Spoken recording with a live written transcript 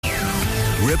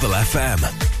Ribble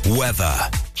FM. Weather.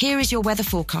 Here is your weather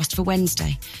forecast for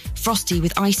Wednesday. Frosty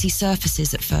with icy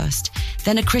surfaces at first,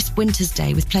 then a crisp winter's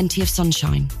day with plenty of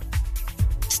sunshine.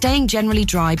 Staying generally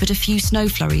dry, but a few snow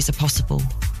flurries are possible.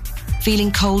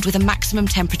 Feeling cold with a maximum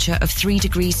temperature of 3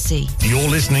 degrees C. You're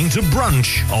listening to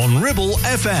Brunch on Ribble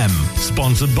FM,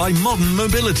 sponsored by Modern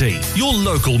Mobility, your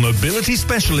local mobility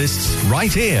specialists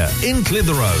right here in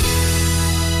Clitheroe.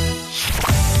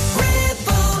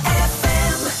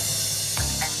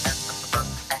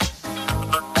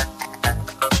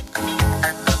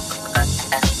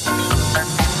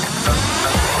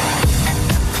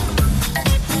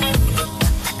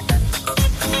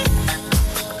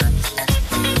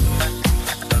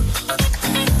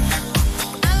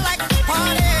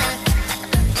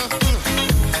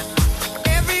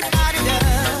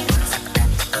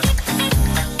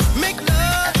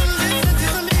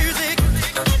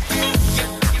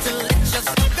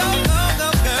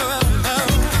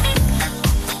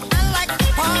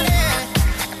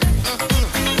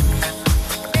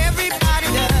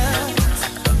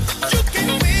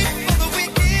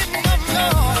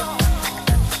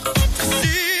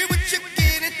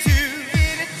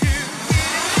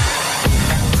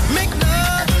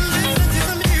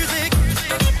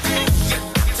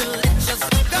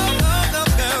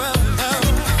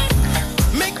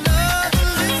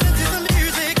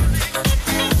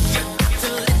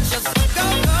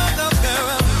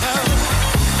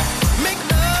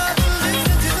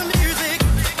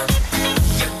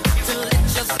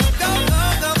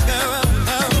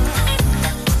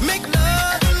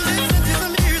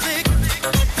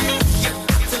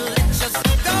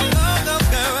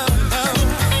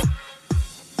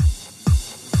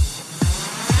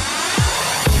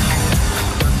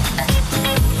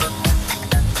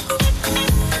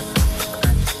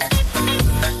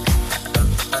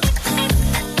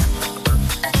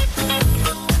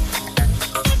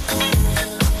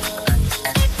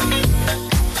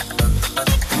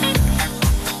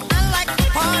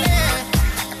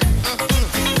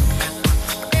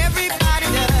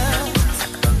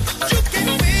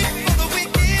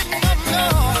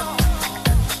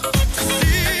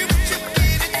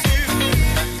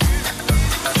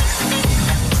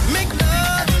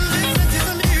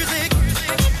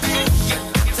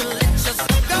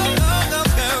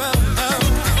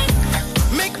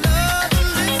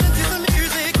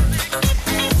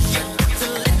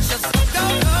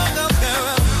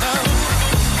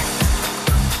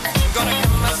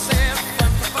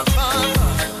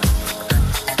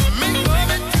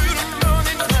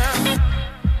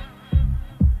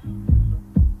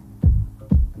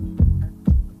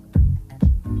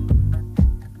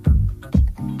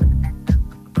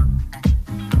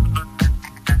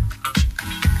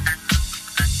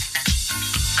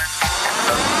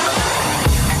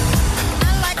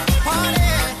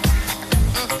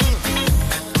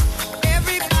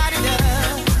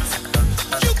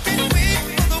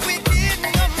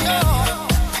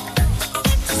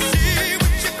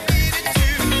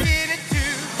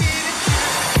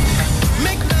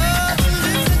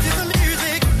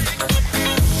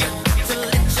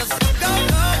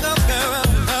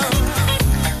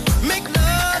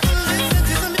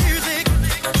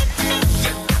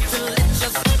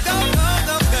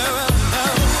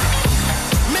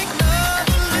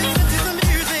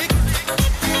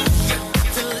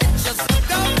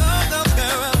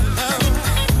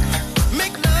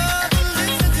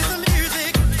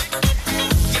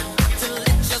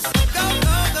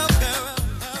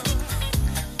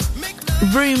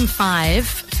 Room 5,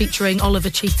 featuring Oliver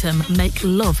Cheetham, Make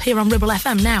Love, here on Ribble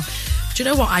FM. Now, do you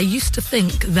know what? I used to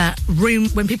think that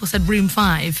when people said Room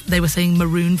 5, they were saying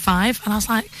Maroon 5, and I was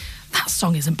like, that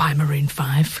song isn't by Maroon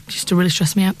 5. Just to really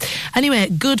stress me out. Anyway,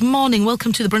 good morning.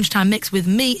 Welcome to the Brunch Time Mix with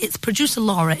me. It's producer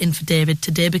Laura in for David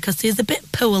today because he's a bit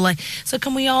poorly. So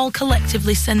can we all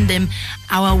collectively send him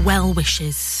our well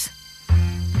wishes?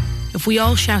 If we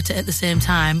all shout it at the same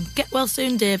time, get well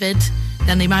soon, David,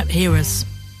 then he might hear us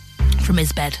from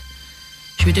his bed.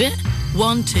 Should we do it?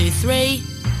 1, 2, 3.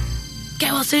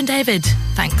 Get well soon, David.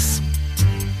 Thanks.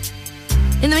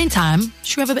 In the meantime,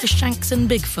 should we have a bit of Shanks and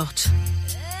Bigfoot?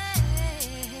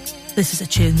 This is a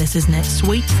tune, this, isn't it?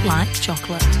 Sweet like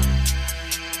chocolate.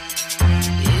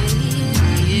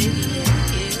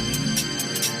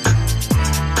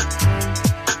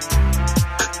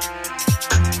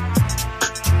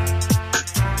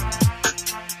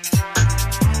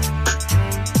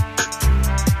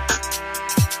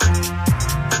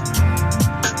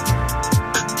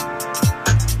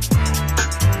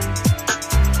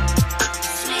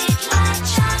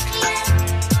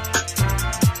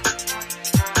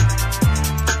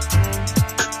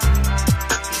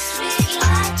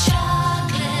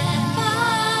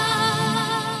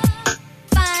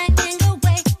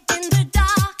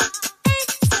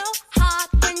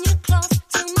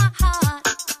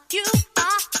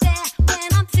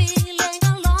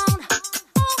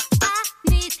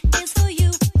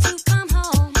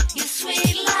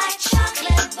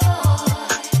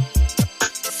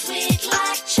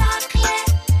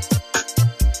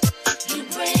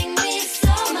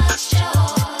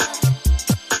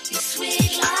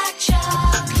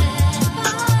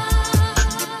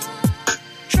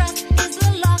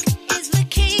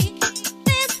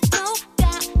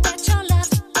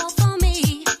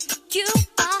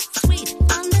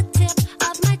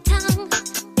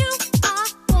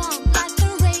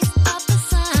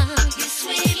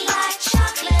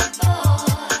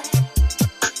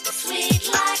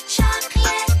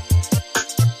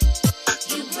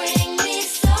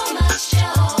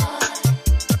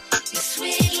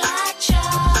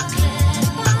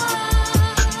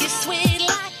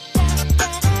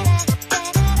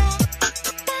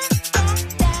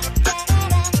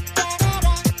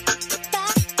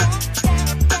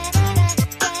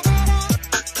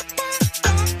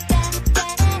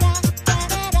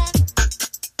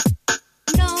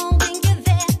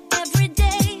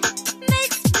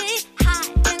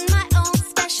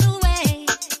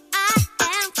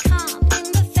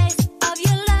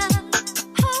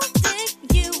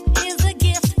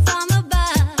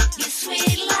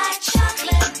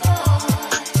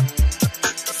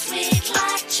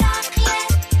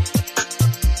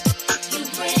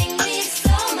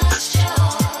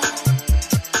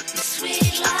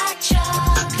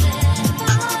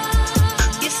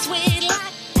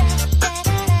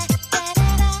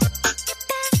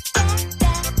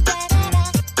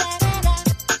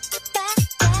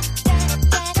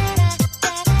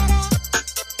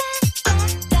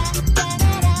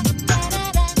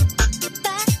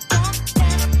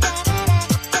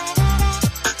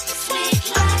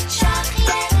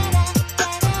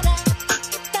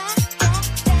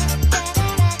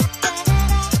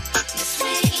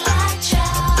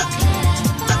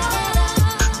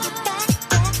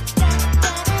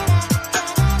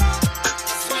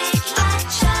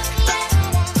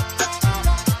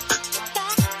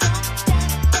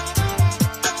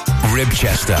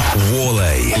 Ribchester,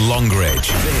 Worley, Longridge.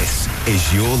 This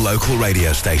is your local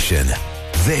radio station.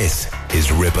 This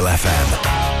is Ribble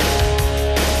FM.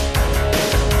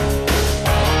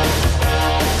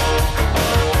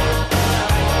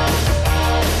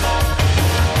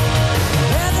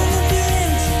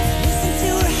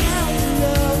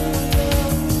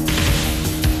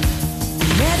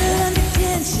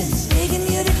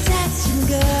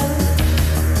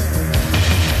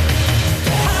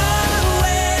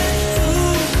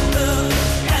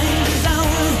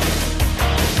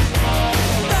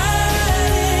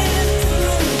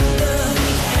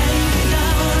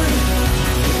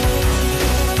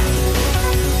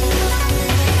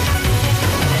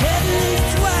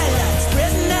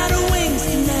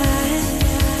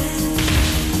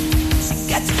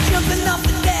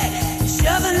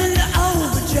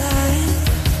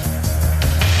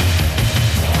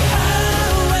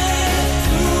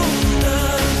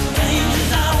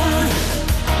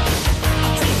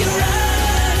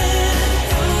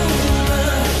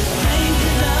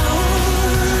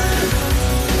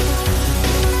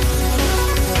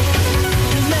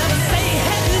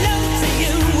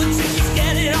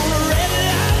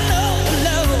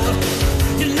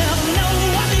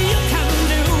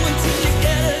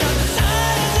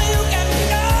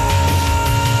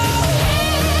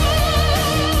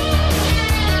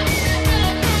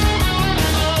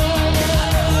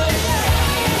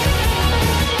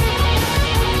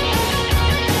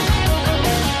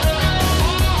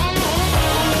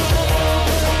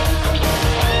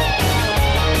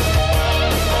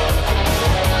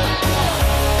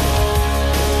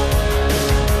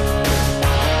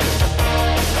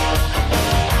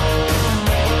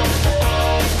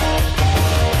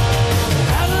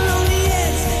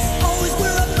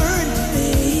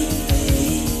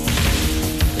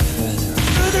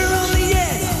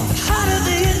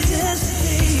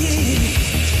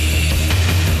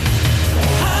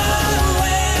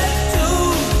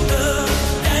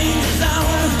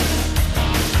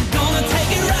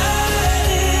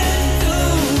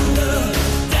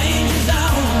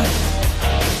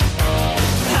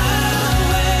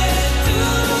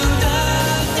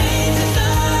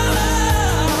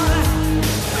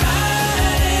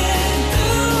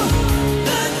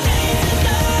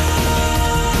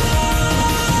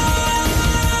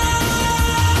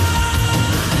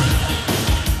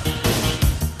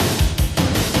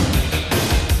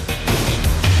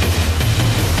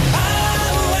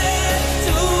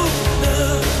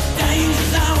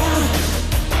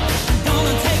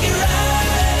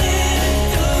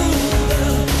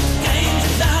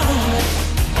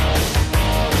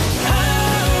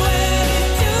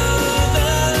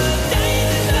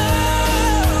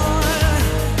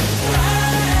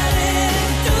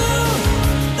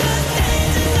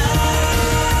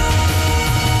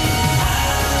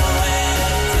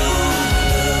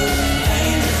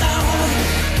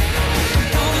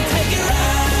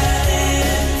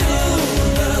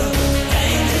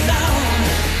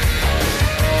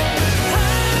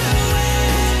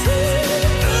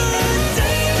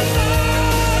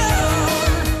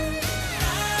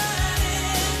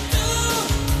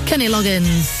 Kenny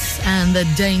Loggins and the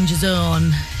Danger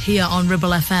Zone here on Ribble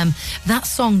FM. That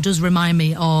song does remind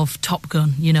me of Top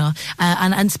Gun, you know.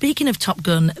 And speaking of Top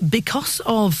Gun, because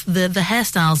of the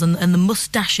hairstyles and the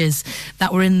moustaches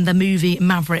that were in the movie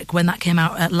Maverick when that came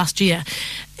out last year,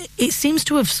 it seems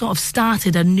to have sort of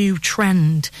started a new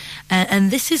trend.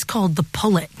 And this is called the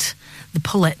pullet. The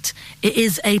pullet. It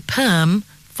is a perm/mullet.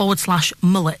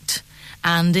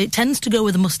 And it tends to go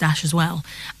with a moustache as well.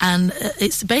 And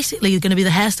it's basically going to be the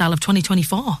hairstyle of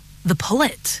 2024. The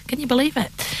pullet. Can you believe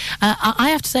it? I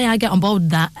have to say I get on board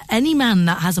with that. Any man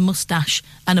that has a moustache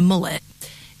and a mullet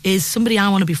is somebody I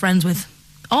want to be friends with.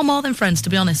 Or more than friends,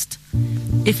 to be honest.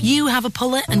 If you have a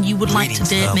pullet and you would like to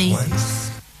date me,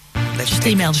 just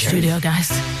email the studio,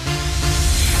 guys.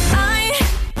 I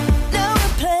know a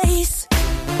place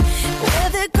where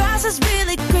the grass is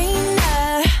really greener.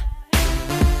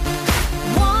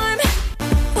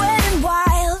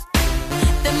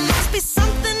 Be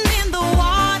something in the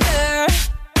water,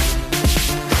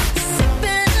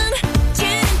 sipping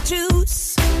gin and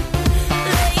juice,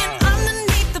 laying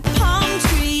underneath the palm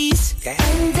trees,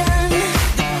 and then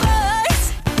the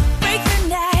birds break their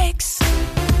necks,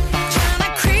 trying to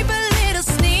creep a little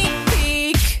sneak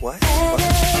peek. What?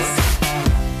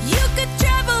 You could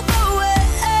travel the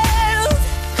world,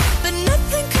 but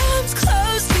nothing comes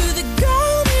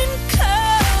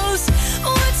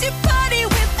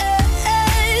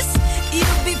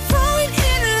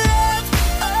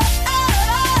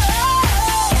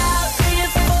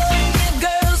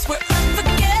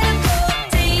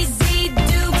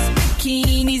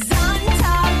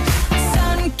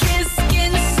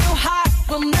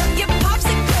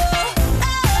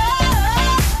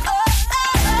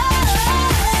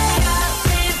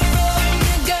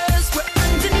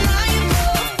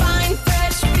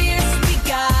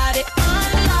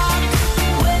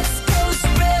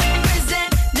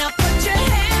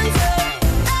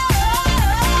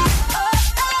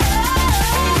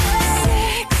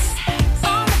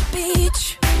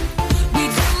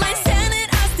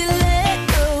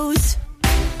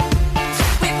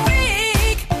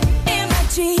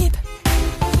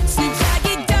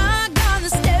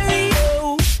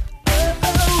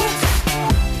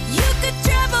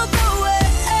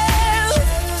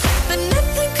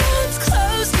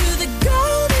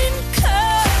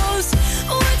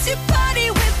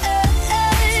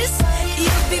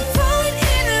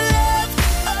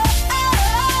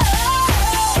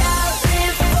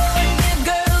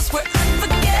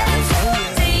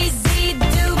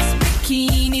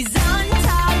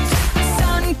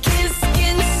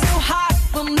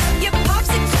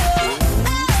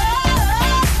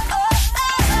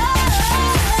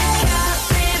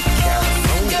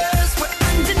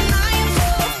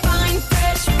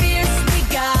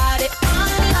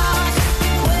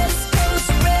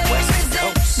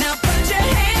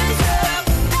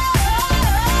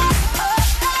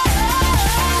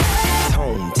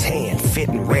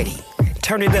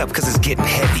turn it up, cause it's getting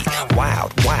heavy.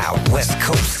 Wild, wild, West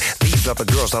Coast. These are the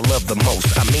girls I love the most.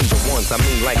 I mean the ones, I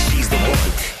mean like she's the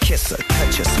one. Kiss her,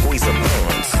 touch her, squeeze her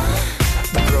buns.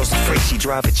 The girl's afraid she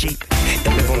drive a Jeep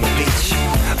and live on the beach.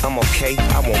 I'm okay,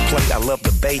 I won't play, I love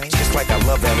the bay, just like I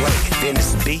love LA,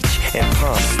 Venice Beach, and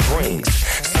Palm Springs.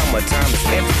 Summertime is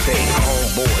everything,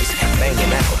 homeboys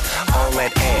banging out, all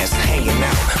that ass hanging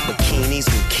out. Bikinis,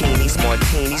 bikinis,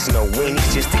 martinis, no weenies,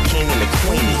 just the king and the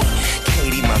queenie.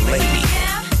 Katie, my lady,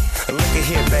 look at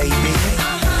here, baby.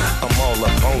 I'm all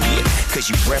up on you, cause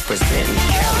you representing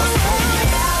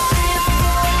California.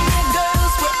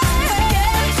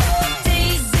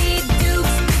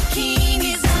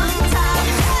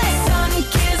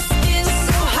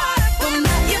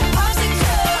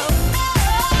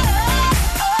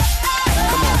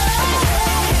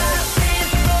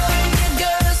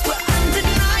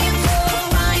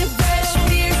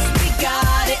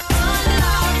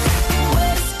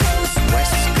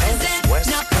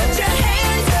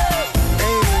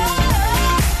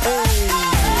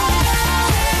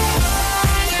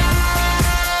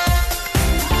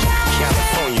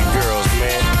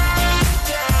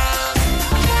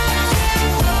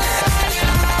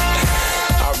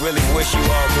 Wish you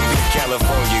all could be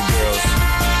California girls.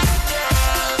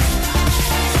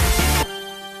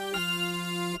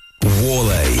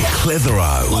 Worley,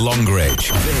 Clitheroe,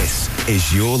 Longridge. This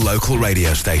is your local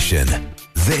radio station.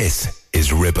 This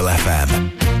is Ribble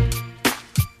FM.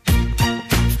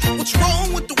 What's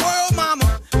wrong with the world,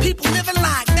 mama? People living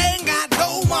like they ain't got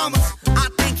no mamas. I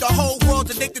think the whole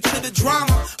world's addicted to the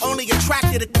drama, only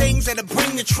attracted to things that'll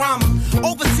bring the trauma.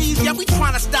 Overseas, yeah, we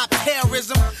trying to stop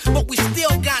terrorism, but we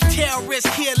still got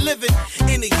terrorists here living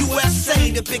in the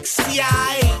USA, the big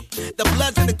CIA, the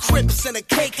Bloods and the Crips and the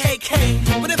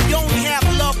KKK. But if you only have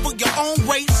love for your own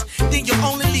race, then you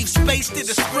only leave space to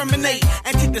discriminate,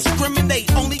 and to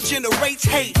discriminate only generates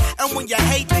hate. And when you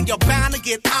hate, then you're bound to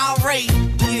get irate.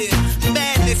 Yeah,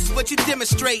 madness is what you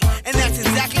demonstrate, and that's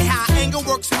exactly how anger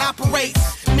works and operates.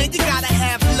 Man, you gotta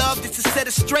have love just to set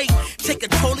it straight. Take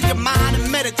control of your mind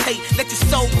and meditate. Let your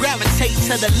soul gravitate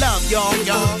to the love, y'all.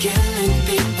 People killing,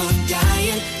 people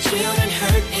dying, children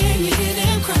hurt and you hear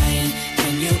them crying.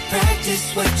 Can you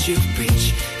practice what you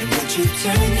preach, and would you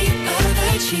turn the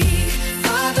other cheek?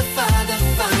 Father, Father,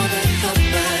 Father, help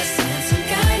us, send some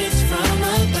guidance from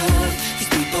above. These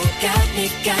people got me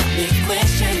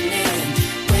questioning,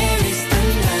 where is the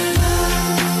love?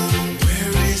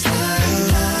 Where is the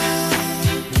love?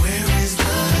 Where is the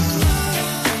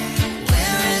love?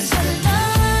 Where is the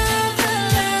love?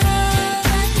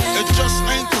 It just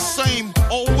ain't the same,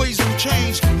 always new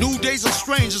change. New days are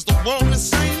strange, is the world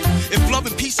insane? If love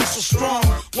and peace is so strong,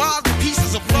 why are the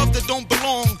pieces of love that don't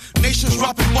belong? Nations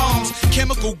dropping bombs,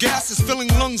 chemical gases filling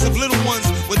lungs of little ones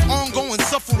with ongoing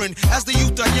suffering as the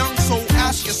youth are young. So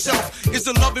ask yourself, is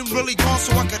the loving really gone?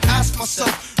 So I could ask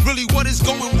myself, really what is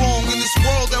going wrong in this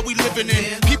world that we living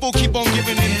in? People keep on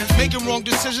giving in, making wrong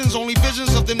decisions, only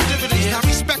visions of them dividends. Not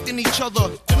respecting each other,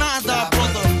 denying thy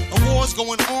brother. A war's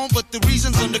going on, but the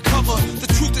reason's undercover. The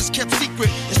truth is kept secret,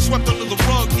 it's swept under the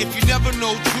rug. If you never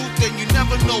know truth, then you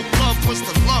never know love. Where's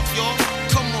the love, y'all?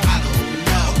 Come on. I don't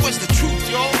know. Where's the truth,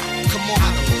 y'all? Come on. I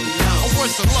don't know.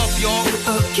 Where's the love, y'all?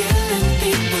 People killing,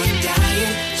 people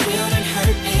dying, children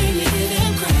hurt and you hear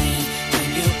them crying. When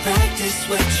you practice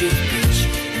what you preach,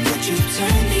 and would you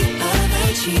turn the other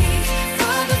cheek?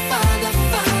 Father, Father,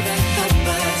 Father, help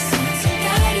us, send some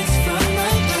guidance from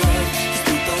above. These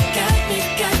people got me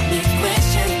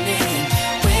questioning,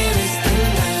 where is the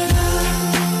love?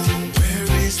 Where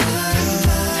is the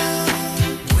love?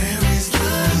 Where is the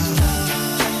love?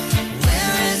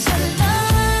 Where is the love?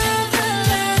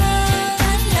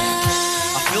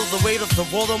 I feel the weight of the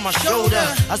world on my shoulder.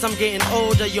 As I'm getting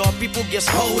older, your people get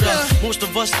colder. Most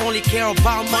of us only care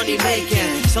about money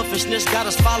making. Selfishness got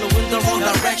us following the wrong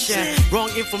direction. Wrong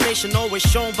information always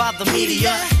shown by the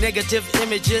media. Negative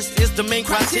images is the main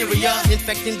criteria.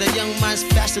 Infecting the young minds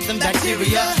faster than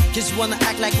bacteria. Kids wanna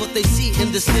act like what they see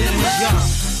in the cinema.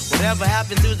 Whatever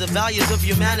happened to the values of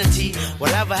humanity?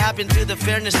 Whatever happened to the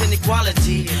fairness and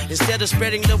equality? Instead of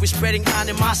spreading love, we're spreading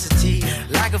animosity.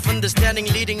 Lack of understanding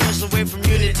leading us away from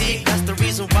unity. That's the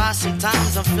reason why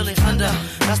sometimes I'm feeling under.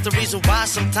 That's the reason why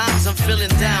sometimes I'm feeling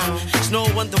down. It's no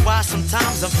wonder why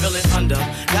sometimes I'm feeling under.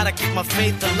 Gotta keep my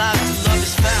faith alive till love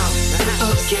is found.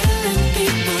 People killing,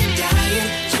 people dying,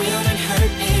 children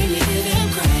hurt and you hear them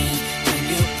crying. When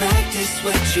you practice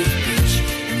what you preach,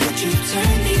 and would you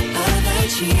turn the other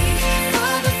cheek?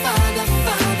 Father, Father,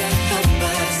 Father, help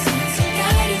us, send some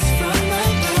guidance from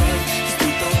above. These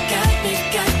people got me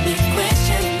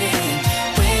questioning,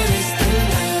 where is the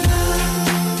love?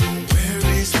 Where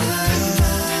is the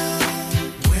love?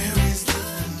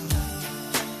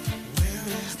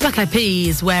 Black Eyed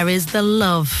Peas, Where Is the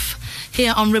Love?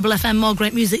 Here on Ribble FM, more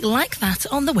great music like that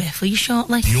on the way for you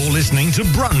shortly. You're listening to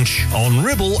Brunch on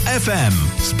Ribble FM,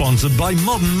 sponsored by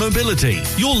Modern Mobility,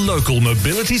 your local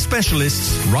mobility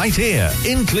specialists right here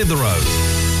in Clitheroe.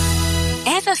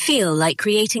 Ever feel like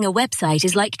creating a website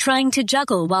is like trying to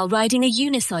juggle while riding a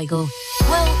unicycle?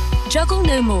 Well, juggle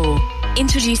no more.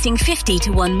 Introducing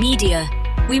 50-to-1 Media.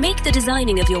 We make the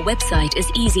designing of your website as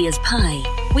easy as pie.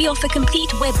 We offer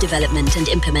complete web development and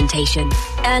implementation.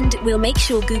 And we'll make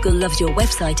sure Google loves your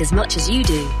website as much as you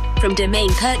do. From domain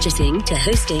purchasing to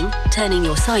hosting, turning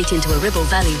your site into a Ribble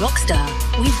Valley rockstar,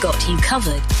 we've got you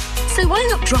covered. So why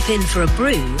not drop in for a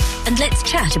brew and let's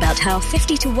chat about how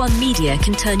 50-to-1 Media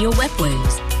can turn your web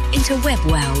woes into web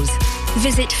wows.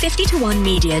 Visit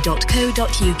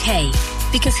 50to1media.co.uk,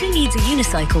 because who needs a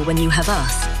unicycle when you have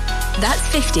us? That's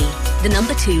 50, the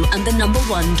number 2 and the number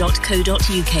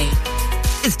 1.co.uk.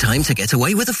 It's time to get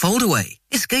away with a foldaway.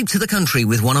 Escape to the country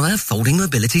with one of our folding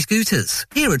mobility scooters.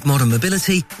 Here at Modern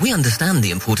Mobility, we understand the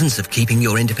importance of keeping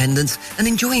your independence and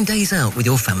enjoying days out with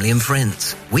your family and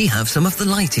friends. We have some of the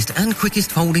lightest and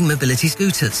quickest folding mobility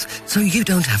scooters, so you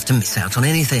don't have to miss out on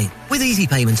anything. With easy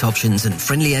payment options and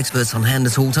friendly experts on hand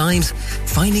at all times,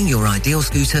 finding your ideal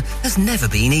scooter has never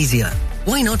been easier.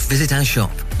 Why not visit our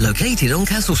shop, located on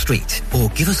Castle Street, or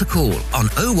give us a call on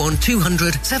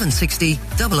 01200 760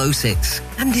 006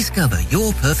 and discover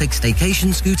your perfect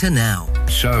staycation scooter now.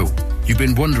 So, you've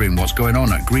been wondering what's going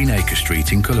on at Greenacre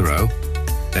Street in Clitheroe?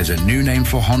 There's a new name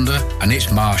for Honda, and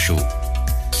it's Marshall.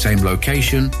 Same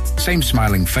location, same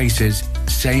smiling faces,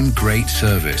 same great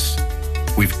service.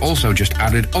 We've also just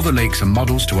added other lakes and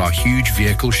models to our huge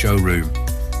vehicle showroom.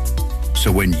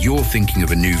 So when you're thinking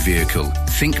of a new vehicle,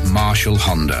 think Marshall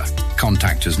Honda.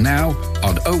 Contact us now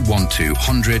on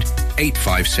 01200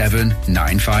 857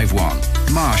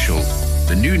 951. Marshall,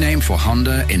 the new name for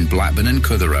Honda in Blackburn and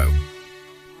Clitheroe.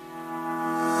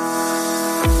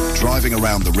 Driving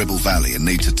around the Ribble Valley and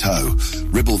need to tow?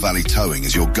 Ribble Valley Towing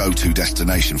is your go-to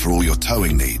destination for all your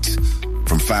towing needs.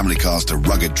 From family cars to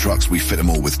rugged trucks, we fit them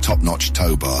all with top-notch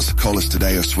tow bars. Call us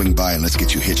today or swing by and let's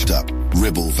get you hitched up.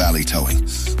 Ribble Valley Towing.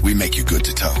 We make you good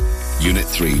to tow. Unit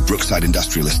 3, Brookside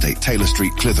Industrial Estate, Taylor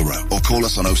Street, Clitheroe. Or call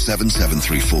us on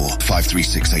 07734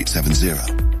 536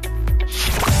 870.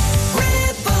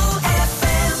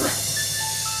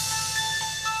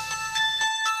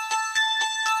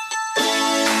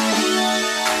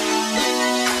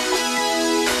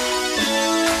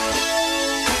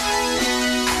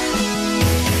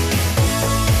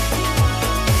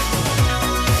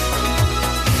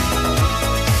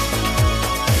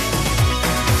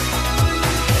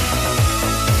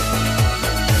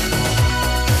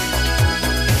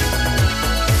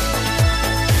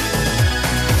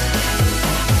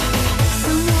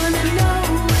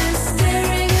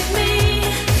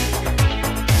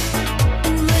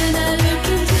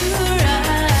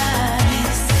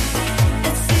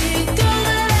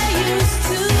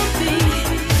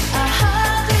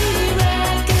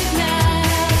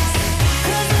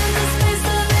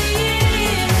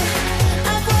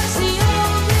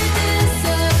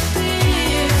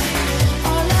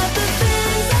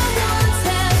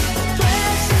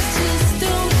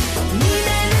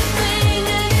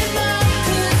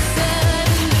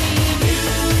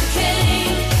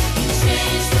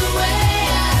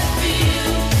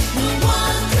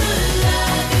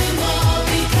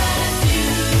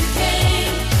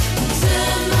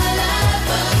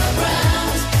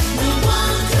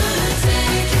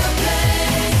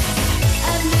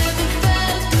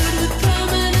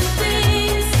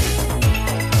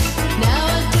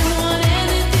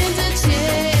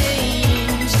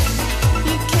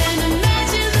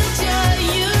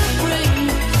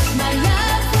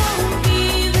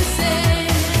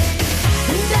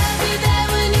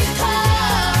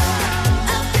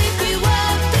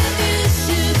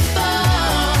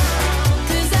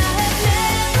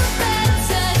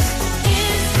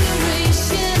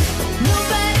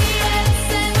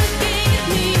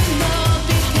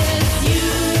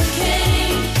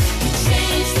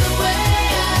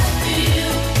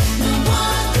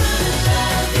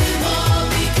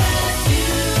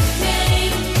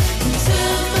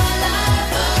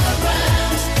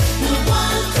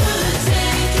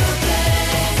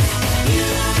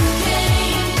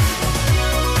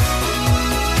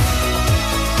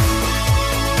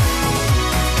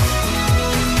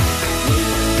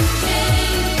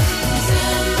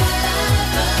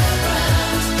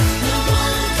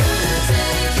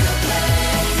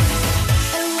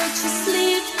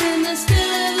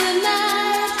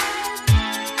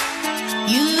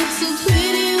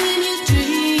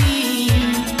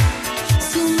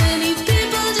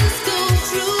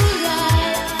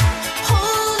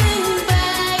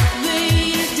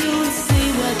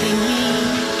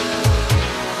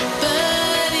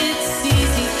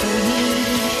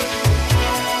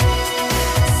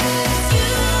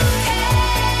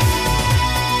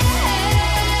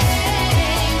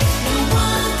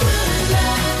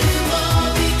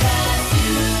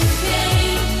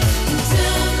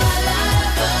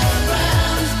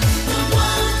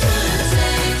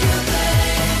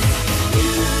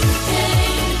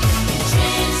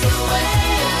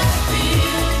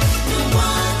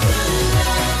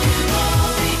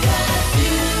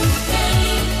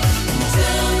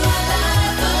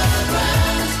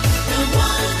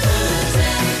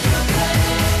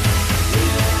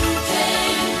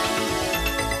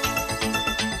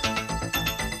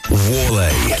 Whalley,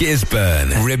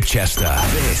 Gisburn, Ribchester.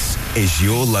 This is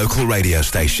your local radio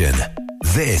station.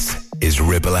 This is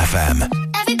Ribble FM.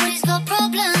 Everybody's got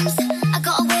problems. I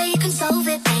got a way you can solve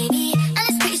it, baby. And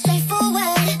it's pretty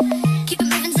straightforward. Keep it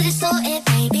moving till it's sorted,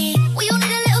 baby. We all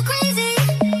need a little crazy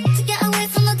to get away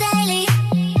from the daily.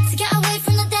 To get away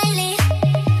from the daily.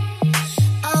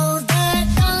 Oh, the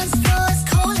dance floor's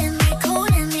calling me,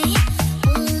 calling me.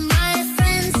 All my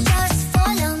friends just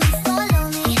follow me, follow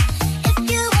me. If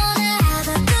you wanna have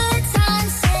a good time,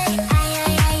 say aye,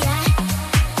 aye, aye, aye.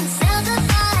 And tell the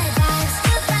vibes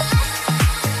goodbye.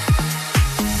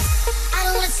 I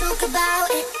don't wanna talk about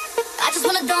it. I just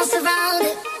wanna dance around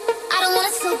it. I don't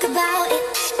wanna talk about it.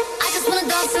 I just wanna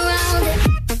dance around it.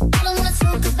 I don't wanna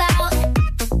talk about it.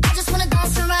 I just wanna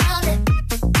dance around it.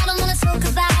 I don't wanna talk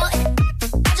about it.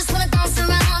 I just wanna dance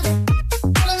around it.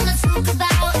 I don't wanna talk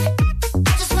about it.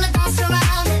 I just wanna dance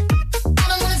around it. I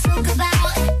don't wanna talk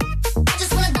about it. I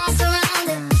just wanna dance around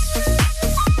it.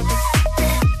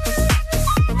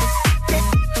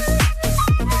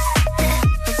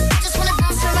 I just wanna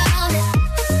dance around it.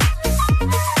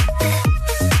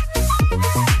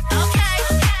 Okay.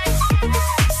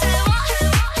 Say what?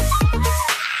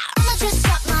 I'ma just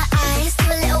shut my eyes, do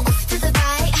a little off to the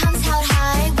right, hands held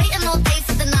high, waiting all day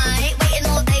for the night, waiting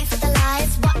all day for the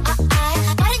lights. Why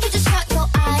don't you just shut your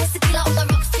eyes? Tequila on the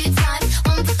rocks 2 times,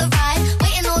 on for the ride,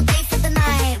 waiting all day for the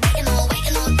night, waiting all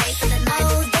day for the night.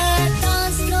 Oh, the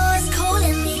dance floor's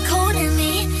calling me, calling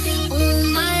me. All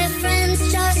my friends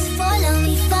just follow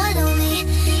me, follow me.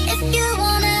 If you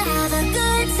wanna have a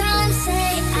good time,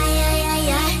 say aye, aye, aye,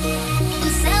 aye.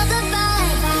 And tell the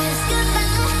vibes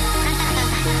goodbye.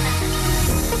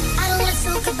 I don't wanna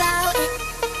talk about it.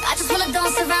 I just wanna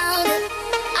dance around it.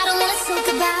 I don't wanna talk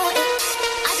about it.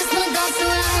 I just wanna dance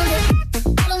around it.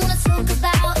 I don't wanna talk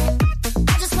about it.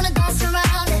 I just wanna dance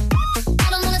around it. I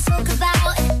don't wanna talk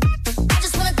about it. I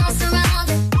just wanna dance around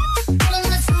it. I don't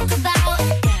wanna talk about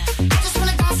it. I just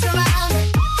wanna dance around it.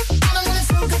 I don't wanna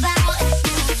talk about it.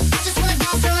 I just wanna dance around it. I just wanna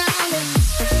dance around it.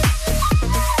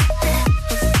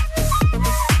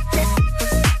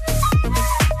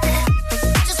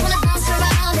 Just wanna dance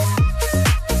around it.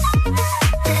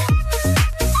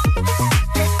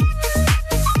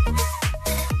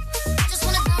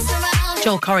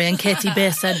 Joel Corey and Katie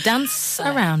Beer said, dance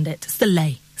around it.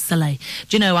 Soleil. Soleil.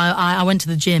 Do you know, I went to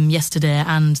the gym yesterday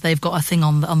and they've got a thing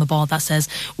on the board that says,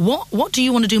 what do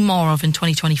you want to do more of in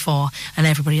 2024? And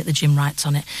everybody at the gym writes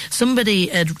on it. Somebody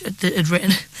had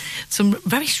written some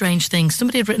very strange things.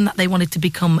 Somebody had written that they wanted to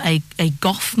become a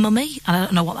goth mummy. And I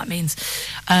don't know what that means.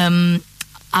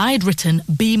 I'd written,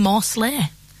 be more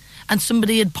slay. And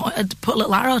somebody had put a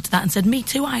little arrow to that and said, me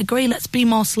too, I agree, let's be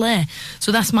more slay.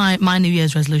 So that's my New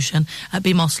Year's resolution,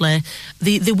 be more slay.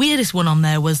 The weirdest one on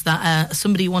there was that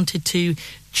somebody wanted to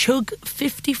chug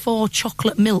 54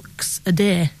 chocolate milks a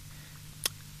day,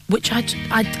 which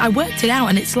I worked it out,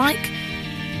 and it's like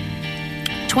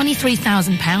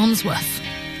 £23,000 worth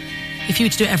if you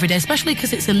were to do it every day, especially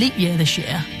because it's a leap year this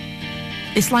year.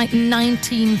 It's like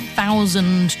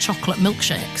 19,000 chocolate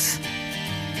milkshakes.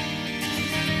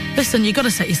 Listen, you've got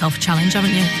to set yourself a challenge,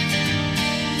 haven't you?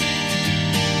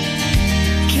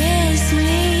 Kiss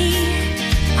me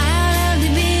out of the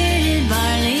bearded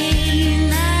barley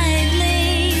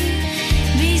lightly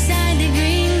beside the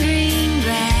green, green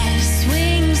grass.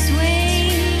 Swing,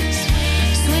 swing,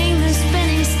 swing the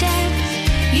spinning step.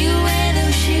 You wear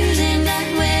those shoes and I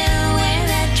will wear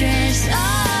that dress.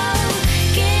 Oh,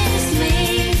 kiss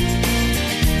me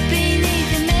beneath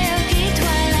the milky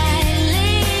twilight.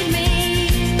 Lead me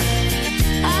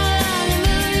out on the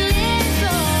moonlit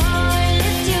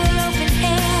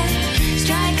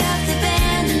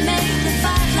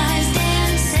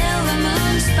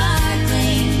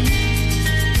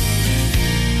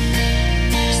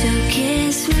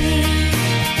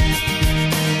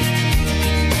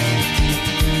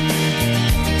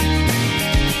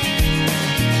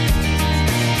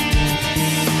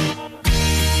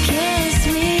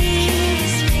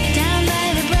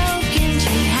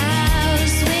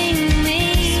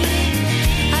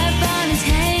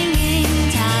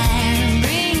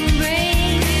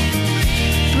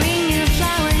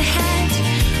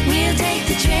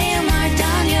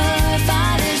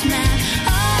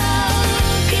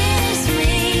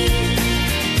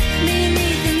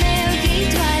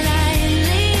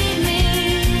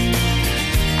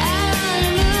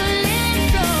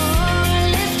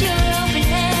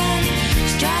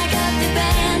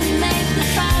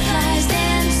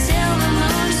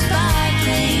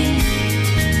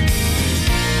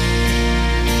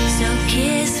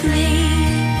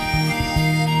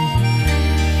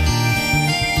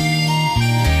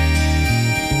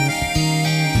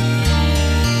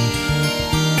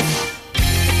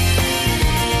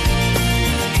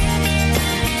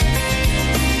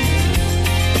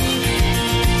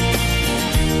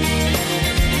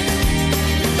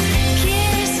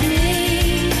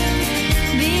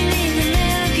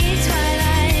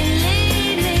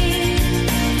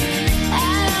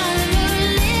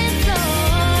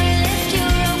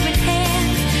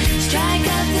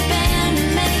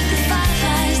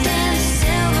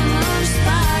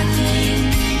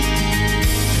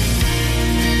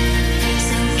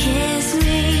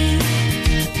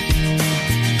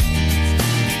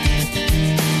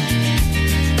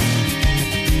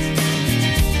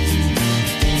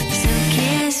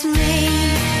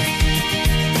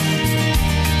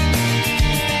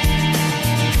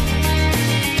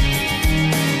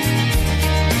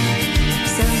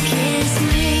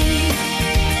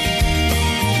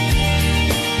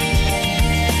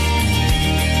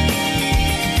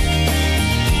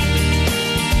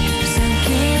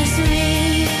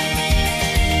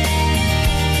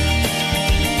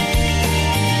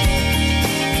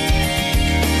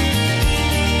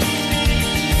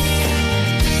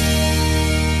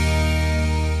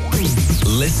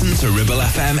Listen to Ribble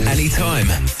FM anytime,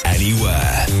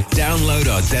 anywhere. Download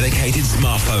our dedicated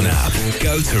smartphone app.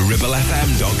 Go to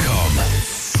ribblefm.com.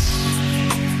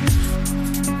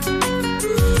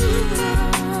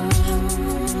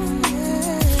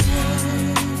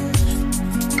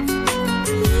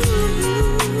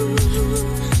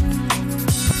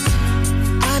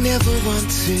 I never want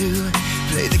to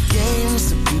play the games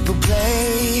that people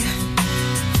play.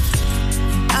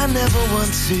 I never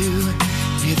want to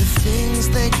hear the things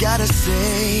they gotta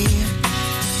say.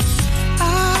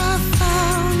 I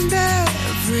found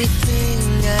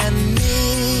everything I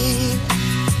need.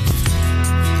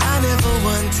 I never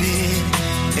wanted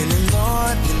any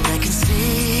more than I can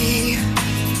see.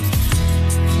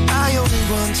 I only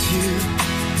want you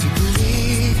to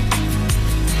believe.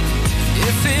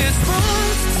 If it's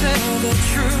wrong to tell the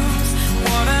truth,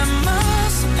 what am I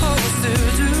supposed to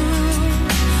do?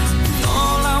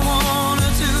 All I wanna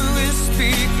do is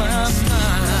speak my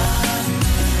mind.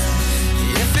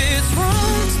 If it's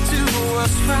wrong to do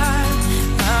what's right,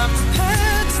 I'm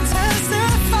prepared to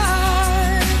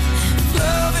testify.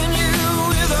 Loving you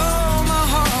with all my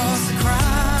heart's a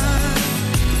crime,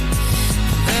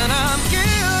 then I'm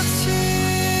guilty.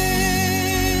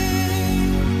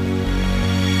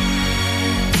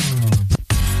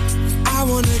 I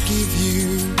wanna give you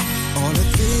all the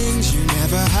things you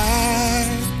never had.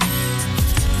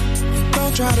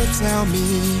 Don't try to tell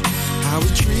me how we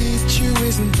treat you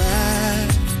isn't bad.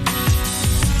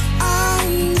 I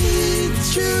need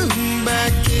you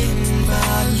back in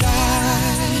my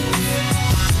life.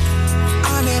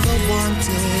 I never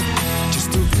wanted just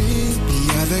to be the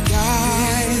other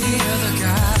guy.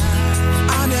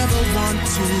 I never want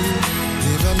to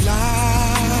live a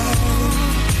lie.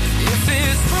 If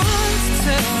it's wrong to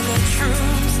tell the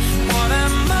truth, what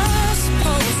am I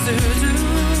supposed to do?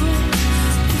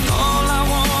 All I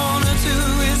wanna do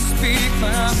is speak my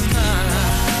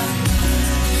mind.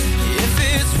 If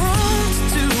it's wrong to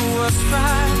do what's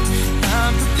right,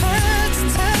 I'm prepared to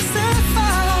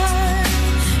testify.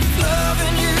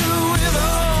 Loving you with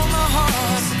all my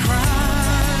heart's a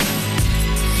crime,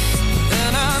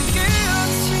 then I'm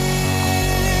guilty.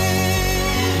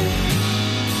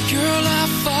 Girl, I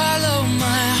follow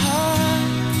my heart,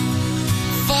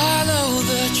 follow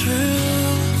the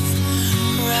truth,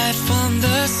 right from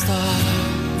the start.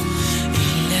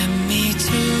 You led me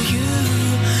to you.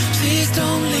 Please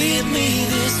don't leave me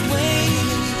this way.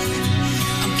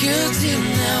 I'm guilty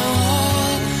now.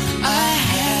 All I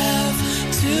have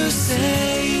to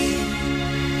say.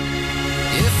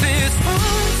 If it's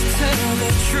wrong to tell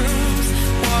the truth,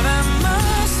 what am I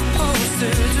supposed to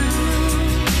do?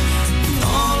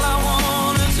 All I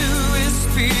wanna do is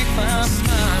speak my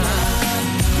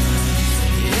mind.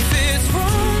 If it's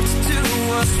wrong to do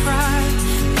what's right,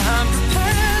 I'm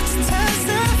prepared to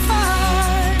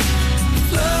testify.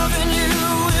 Loving you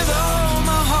with all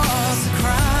my heart's a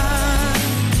crime,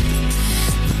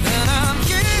 then I'm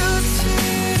guilty.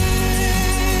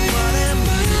 What am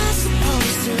I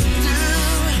supposed to do?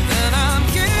 Then I'm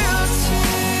guilty.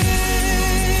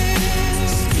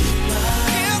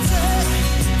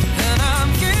 Then I'm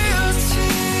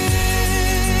guilty.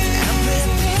 I'm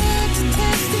prepared to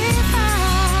testify.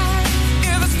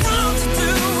 If it's wrong to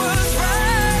do what's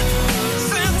right,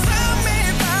 then tell me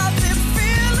about this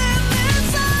feeling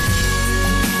inside.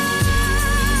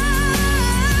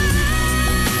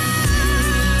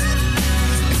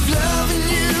 If loving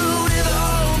you with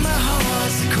all my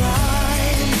heart's a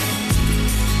crime,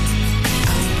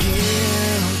 I'm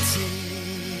guilty.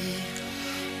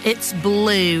 It's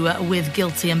Blue with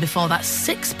Guilty, and before that,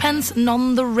 Sixpence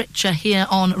None the Richer here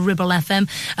on Ribble FM.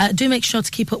 Do make sure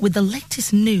to keep up with the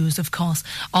latest news, of course,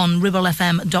 on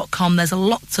ribblefm.com. There's a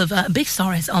lot of big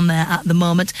stories on there at the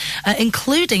moment,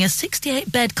 including a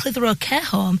 68-bed Clitheroe care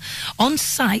home on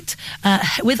site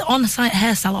with on-site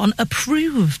hair salon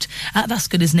approved. That's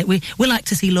good, isn't it? We like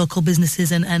to see local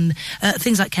businesses and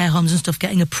things like care homes and stuff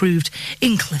getting approved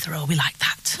in Clitheroe. We like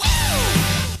that.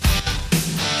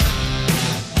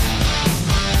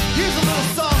 Here's a little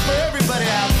song for everybody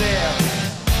out there.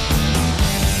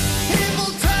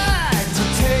 People tried to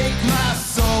take my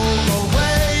soul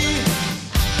away,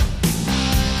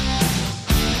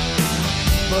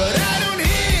 but I don't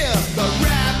hear the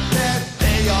rap that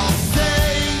they all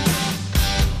say.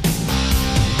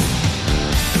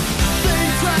 They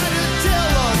try to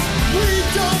tell us we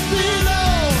don't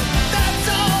belong. That's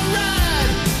alright.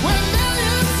 We're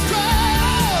millions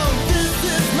strong. This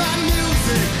is my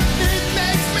music. It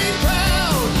makes me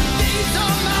proud. These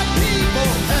are my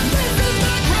people, and this is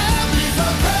my crowd. These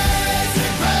are crazy,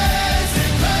 crazy,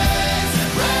 crazy,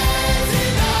 crazy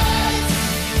nights.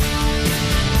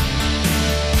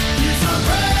 You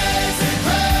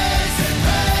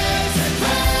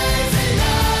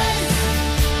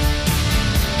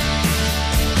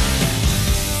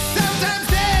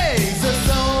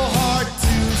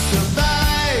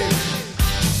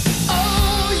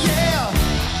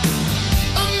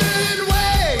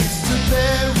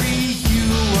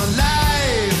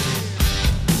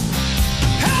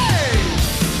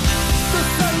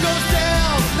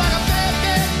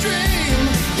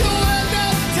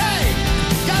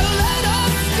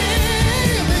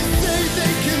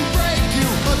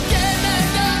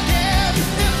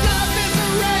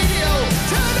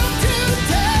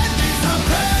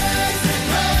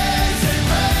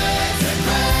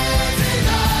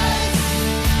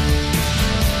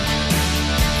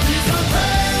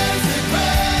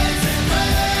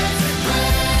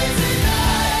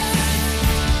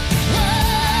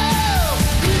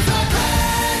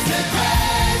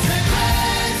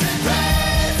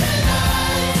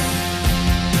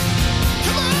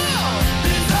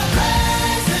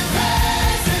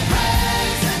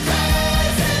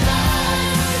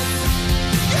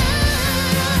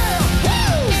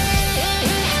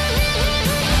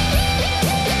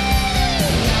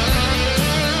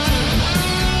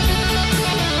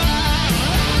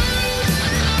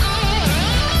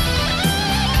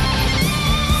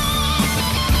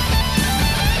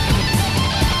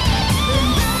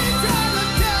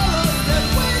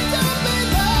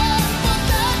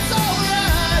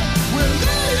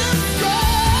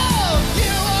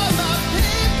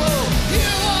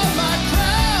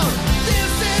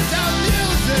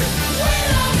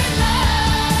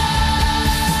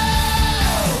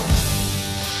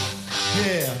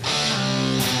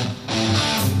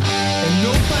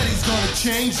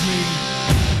change me,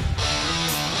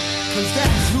 'cause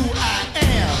that's who I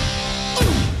am.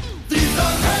 Ooh, these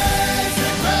are crazy,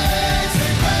 crazy,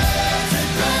 crazy,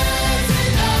 crazy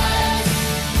nights.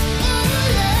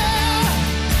 Ooh, yeah.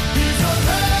 These are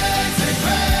crazy,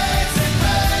 crazy,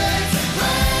 crazy,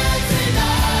 crazy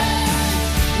nights.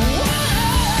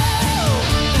 Wow.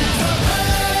 These are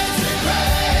crazy, crazy,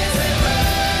 crazy,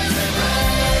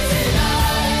 crazy nights.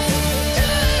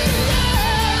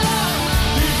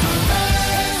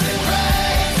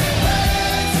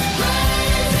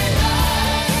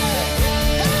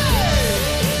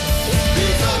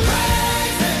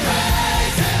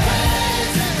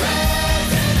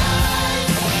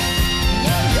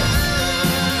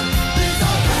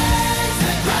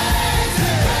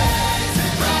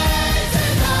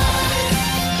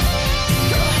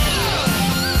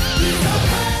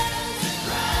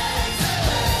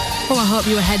 Oh, I hope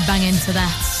you were headbanging to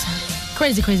that.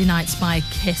 Crazy, Crazy Nights by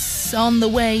Kiss. On the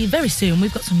way very soon,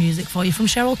 we've got some music for you from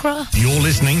Sheryl Crow. You're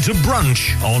listening to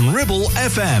Brunch on Ribble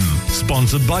FM,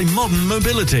 sponsored by Modern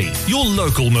Mobility, your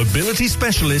local mobility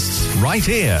specialists right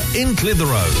here in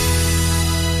Clitheroe.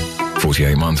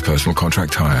 48 months personal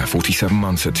contract hire, 47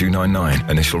 months at $299.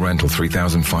 Initial rental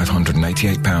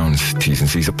 £3,588. T's and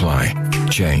C's apply.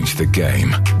 Change the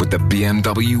game with the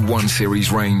BMW 1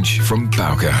 Series range from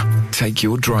Bowker. Take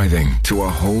your driving to a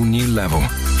whole new level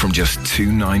from just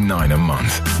 $299 a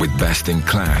month with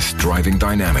best-in-class driving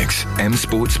dynamics,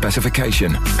 M-Sport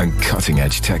specification and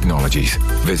cutting-edge technologies.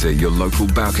 Visit your local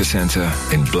Bowker Centre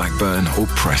in Blackburn or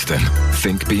Preston.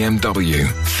 Think BMW.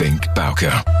 Think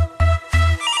Bowker.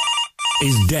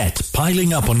 Is debt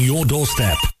piling up on your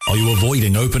doorstep? Are you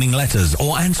avoiding opening letters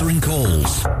or answering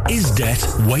calls? Is debt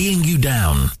weighing you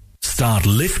down? Start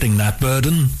lifting that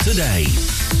burden today.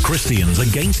 Christians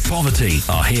Against Poverty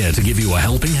are here to give you a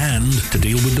helping hand to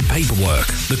deal with the paperwork,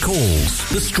 the calls,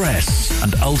 the stress,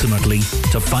 and ultimately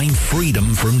to find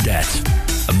freedom from debt.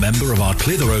 A member of our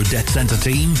Clitheroe Debt Centre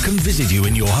team can visit you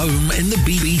in your home in the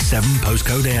BB7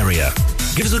 postcode area.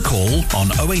 Give us a call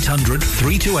on 0800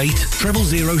 328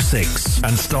 0006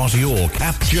 and start your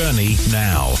CAP journey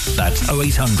now. That's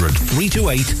 0800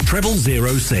 328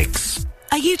 0006.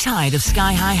 Are you tired of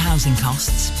sky-high housing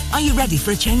costs? Are you ready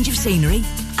for a change of scenery?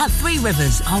 At Three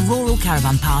Rivers, our rural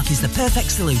caravan park is the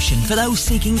perfect solution for those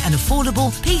seeking an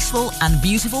affordable, peaceful and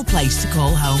beautiful place to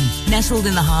call home. Nestled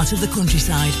in the heart of the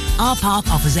countryside, our park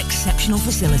offers exceptional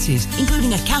facilities,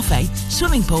 including a cafe,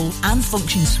 swimming pool and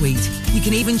function suite. You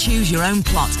can even choose your own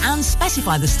plot and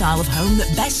specify the style of home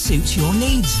that best suits your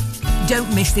needs.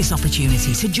 Don't miss this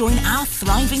opportunity to join our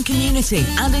thriving community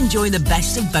and enjoy the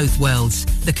best of both worlds,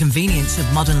 the convenience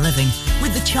of modern living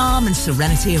with the charm and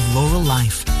serenity of rural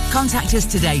life. Contact us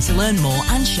today to learn more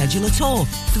and schedule a tour.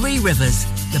 Three Rivers,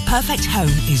 the perfect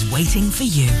home is waiting for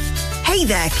you. Hey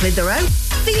there, Clitheroe.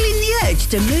 Feeling the urge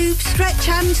to move, stretch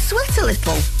and sweat a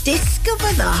little?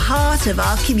 Discover the heart of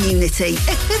our community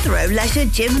at Clitheroe Leisure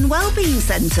Gym and Wellbeing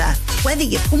Centre. Whether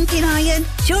you're pumping iron,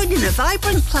 joining a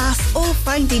vibrant class or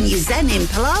finding your zen in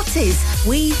Pilates,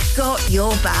 we've got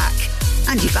your back.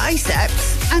 And your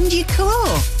biceps and your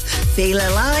core. Feel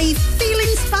alive, feel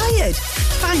inspired.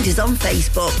 Find us on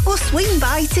Facebook or swing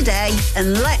by today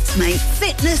and let's make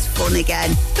fitness fun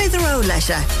again. Clitheroe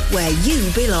Leisure, where you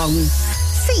belong.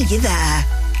 See you there.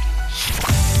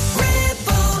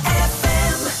 Ribble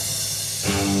FM.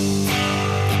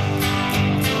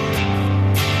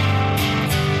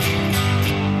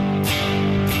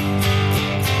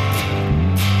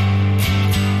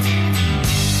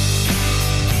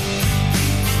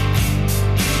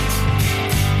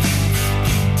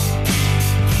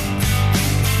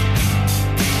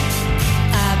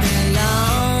 I've been a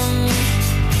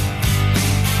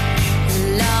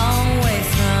long way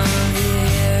from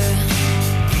here.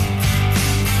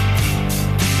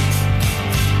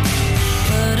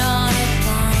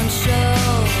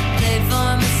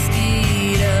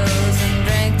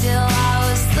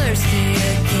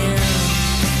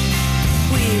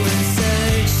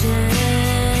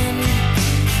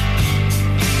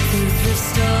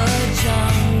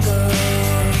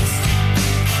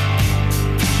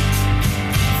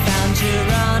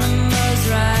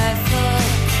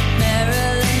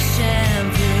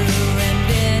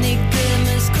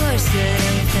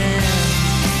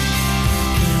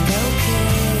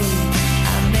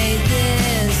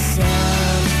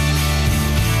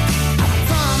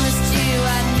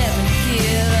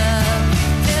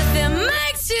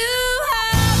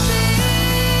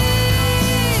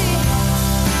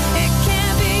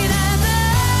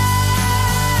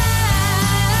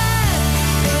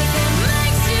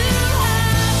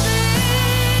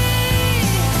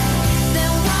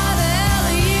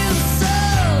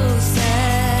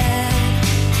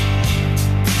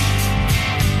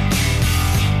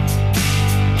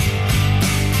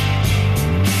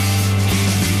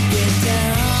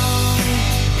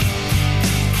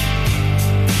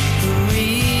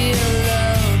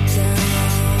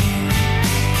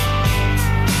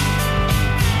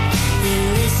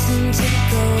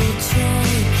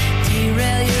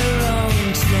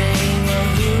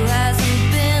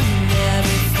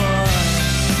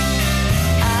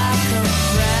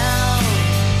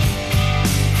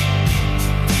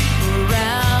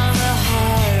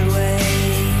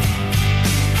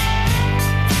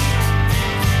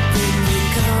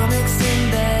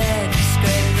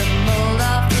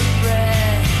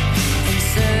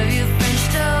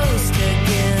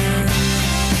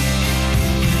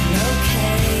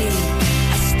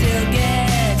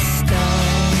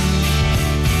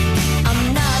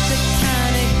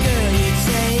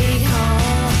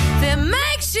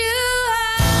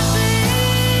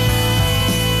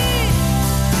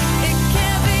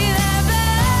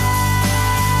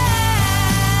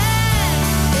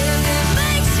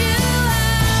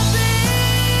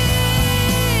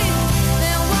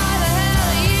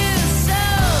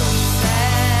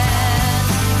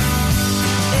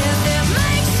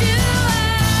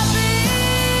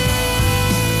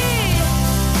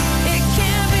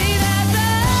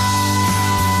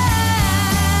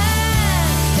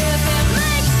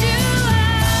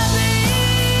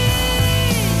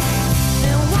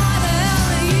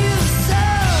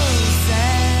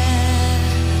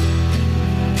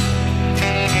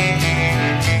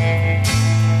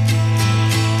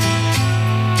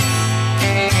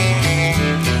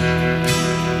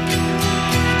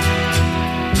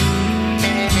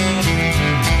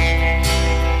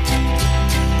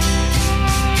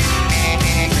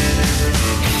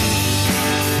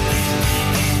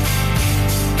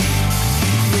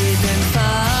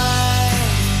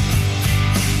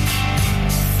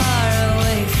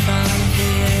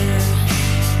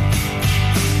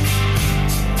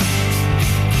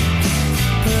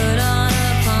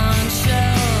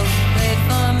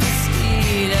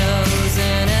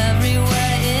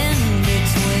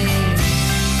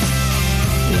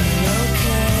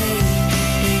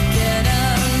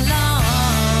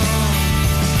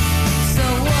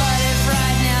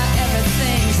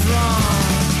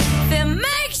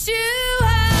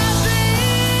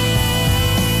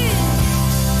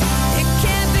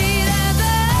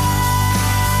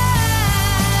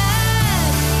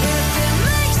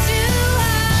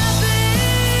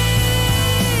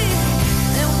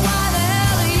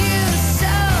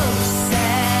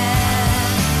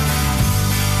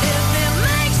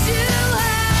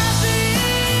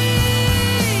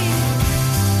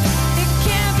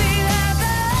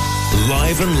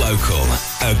 Live and local,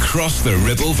 across the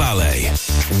Ribble Valley.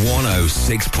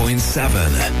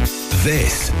 106.7.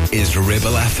 This is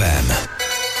Ribble FM.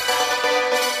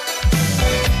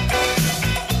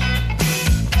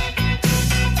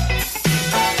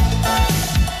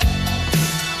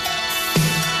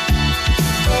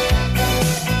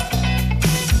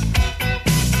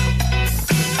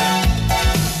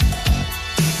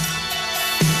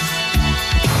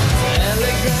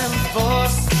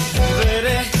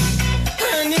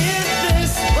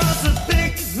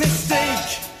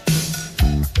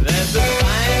 There's a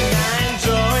fine line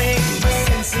drawing my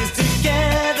senses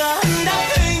together.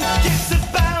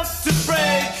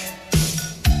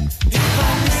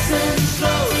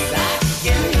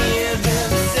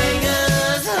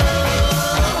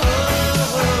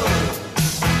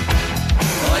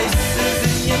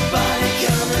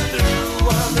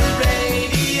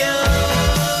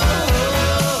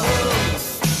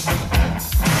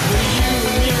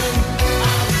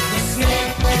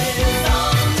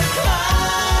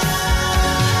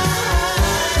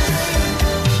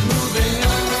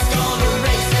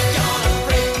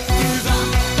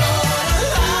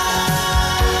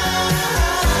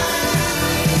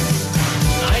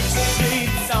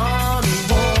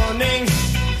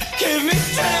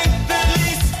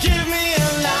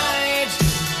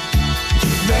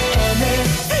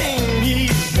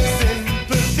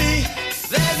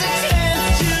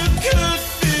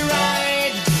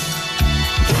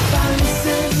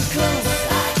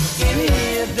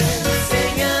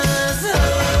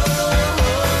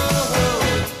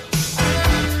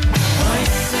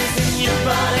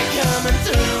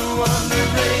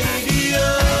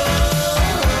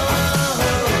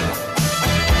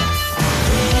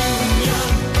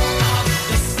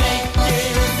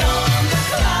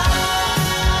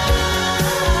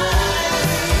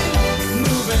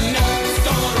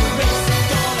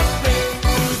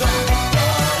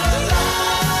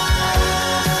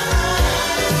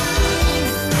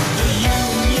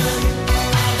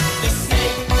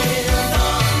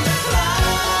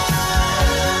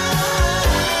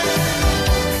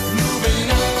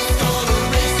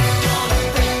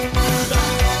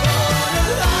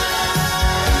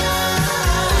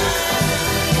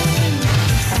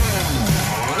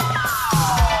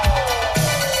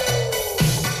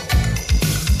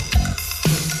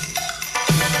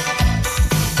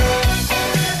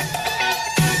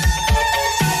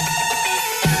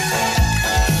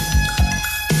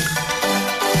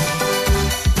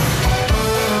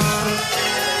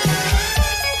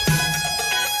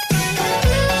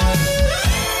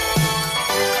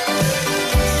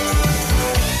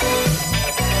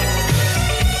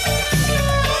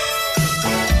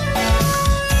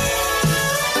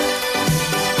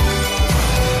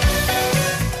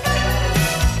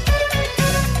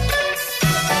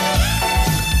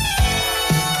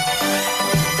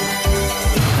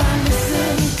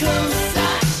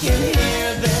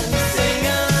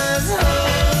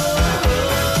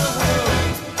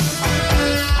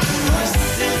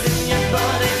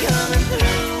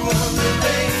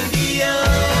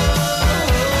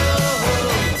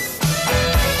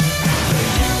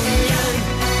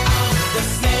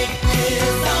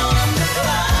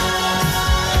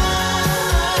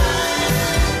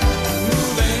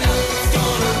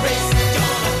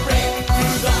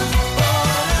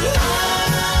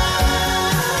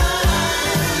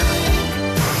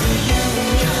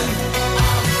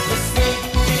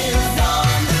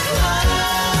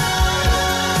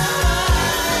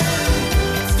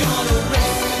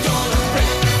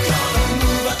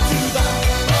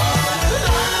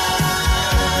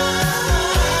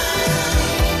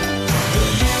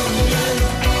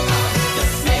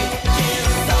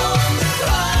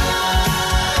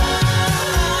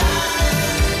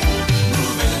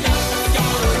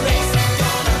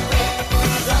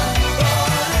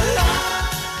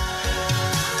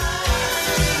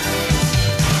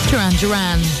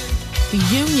 Duran, the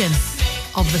union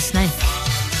of the snake.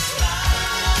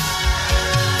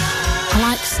 I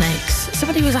like snakes.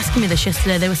 Somebody was asking me this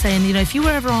yesterday. They were saying, you know, if you were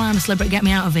ever on I'm a Celebrity, Get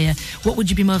Me Out of Here, what would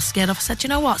you be most scared of? I said, you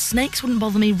know what? Snakes wouldn't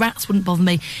bother me. Rats wouldn't bother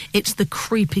me. It's the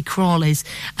creepy crawlies.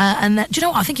 And do you know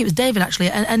what? I think it was David,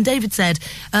 actually. And David said,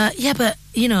 yeah, but,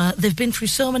 you know, they've been through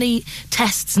so many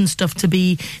tests and stuff to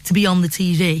be on the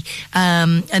TV,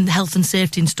 and health and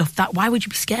safety and stuff, that why would you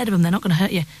be scared of them? They're not going to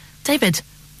hurt you. David,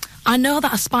 I know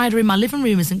that a spider in my living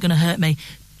room isn't going to hurt me.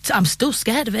 I'm still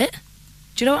scared of it.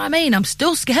 Do you know what I mean? I'm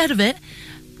still scared of it.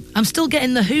 I'm still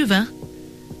getting the Hoover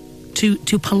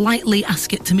to politely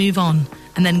ask it to move on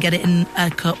and then get it in a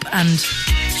cup and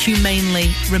humanely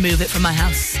remove it from my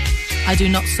house. I do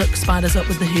not suck spiders up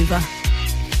with the Hoover.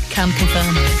 Can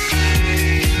confirm.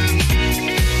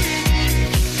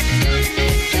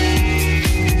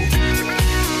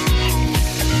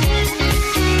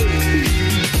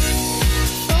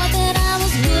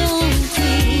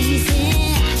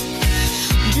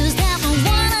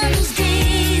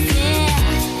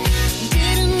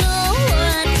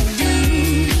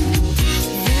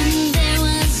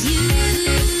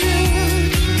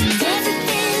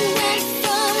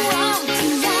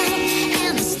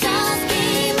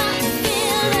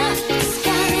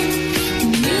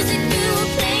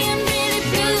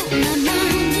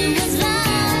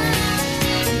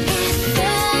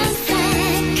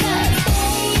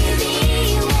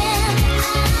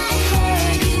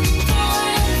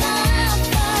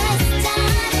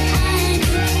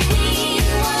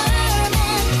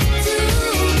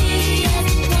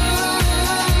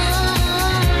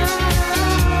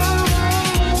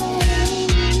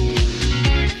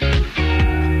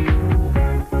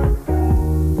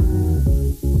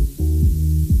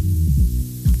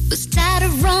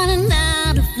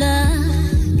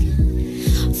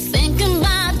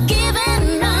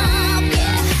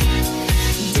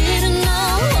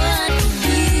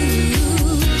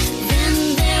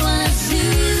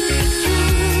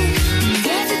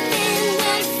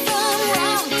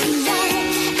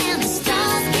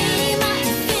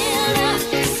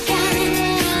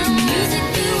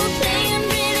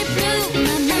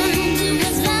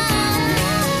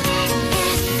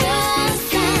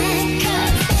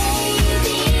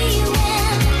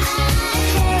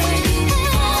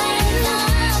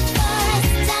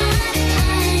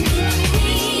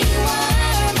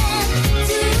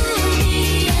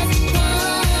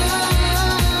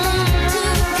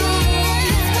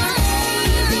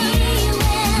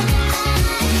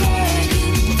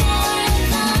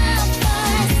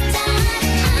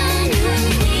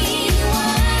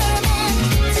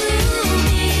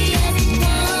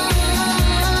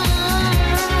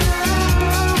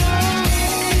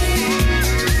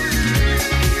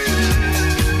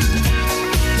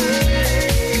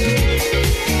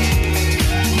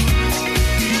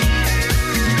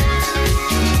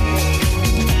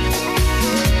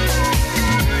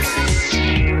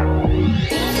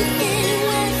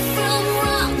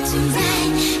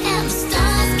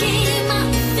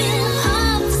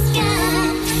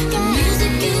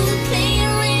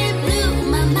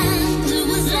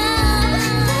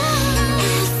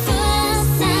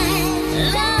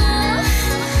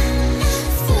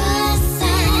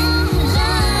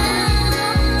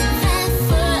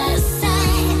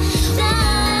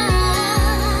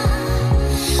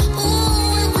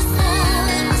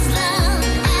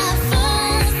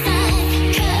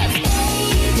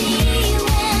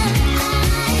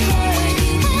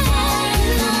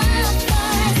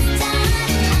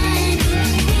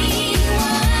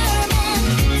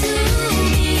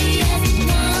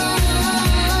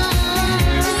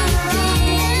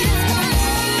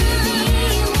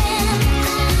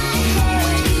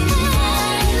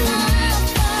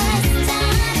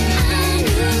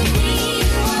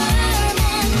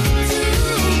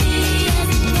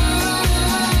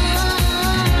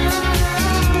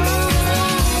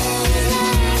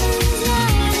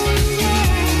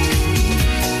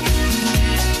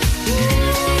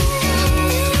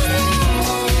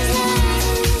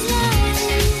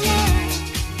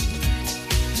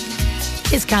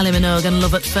 It's Kylie Minogue and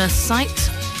Love at First Sight.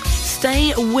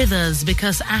 Stay with us,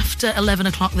 because after 11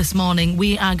 o'clock this morning,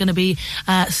 we are going to be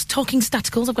talking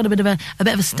staticals. I've got a bit of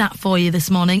a stat for you this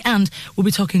morning, and we'll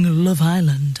be talking Love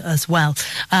Island as well.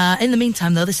 In the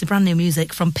meantime, though, this is brand new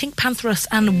music from Pink Pantheress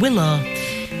and Willow.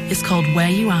 It's called Where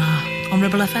You Are on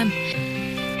Ribble FM.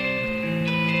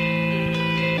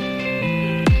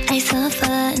 I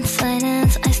suffer in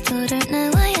silence, I still don't know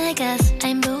why. I guess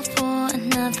I'm built for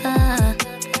another.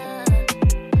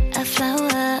 A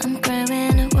flower I'm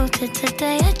growing, I woke it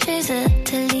today. I chose it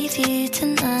to leave you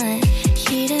tonight.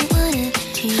 You didn't want it,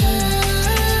 do you?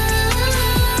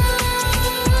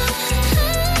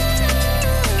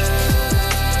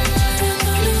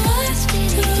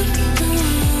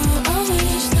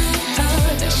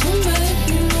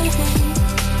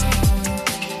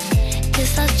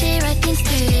 This love J-Ride means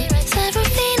two. Several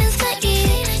feelings that you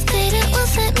didn't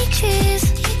once let me choose.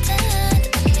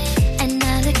 And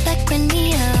now look back when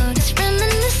we held. Just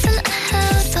reminiscent I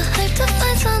held. So hope to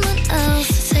find someone else.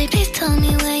 So please tell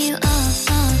me where you are.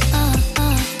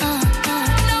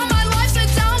 Now my life's a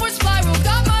downward spiral.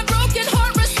 Got my broken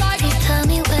heart recycled. Please tell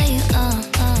me where you are.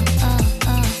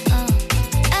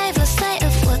 I have a sight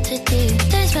of what to do.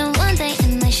 Don't spend one day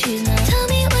in my shoes now. Tell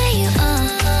me where you are.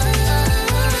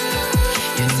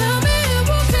 You tell me it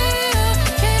will be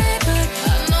okay, but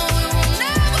I know it will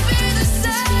never be the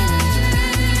same.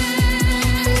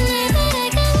 That I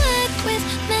can work with,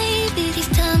 maybe. Please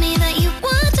tell me that you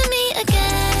want to meet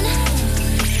again.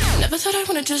 Never thought I'd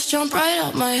wanna just jump right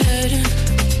out my head.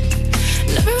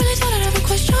 Never really thought I'd ever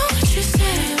question what you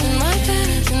said. In my bed,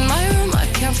 in my room, I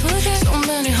can't forget. So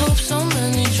many hopes, so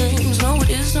many dreams. No, it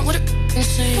isn't what it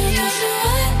seems.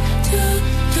 What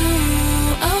do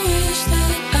I wish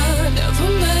that I'd never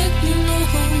met you, no.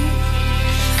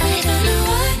 I don't know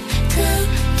what to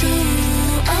do.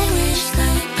 I wish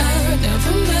that I'd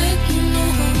never met you, no.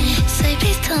 So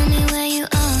please tell me where you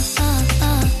are.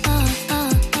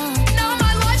 Now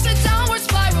my life's a downward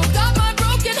spiral. Got my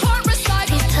broken heart recycled.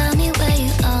 Please tell me where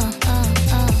you are.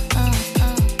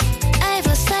 I have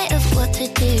a sight of what to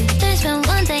do. Don't spend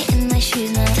one day in my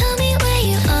shoes now. Tell me where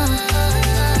you are.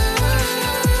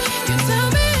 You tell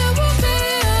me it will be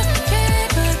okay,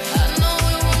 but I know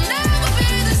it will never be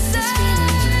the same.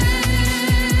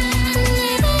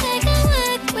 That I can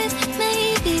work with,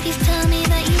 maybe. Please tell me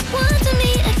that you want to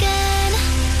meet again.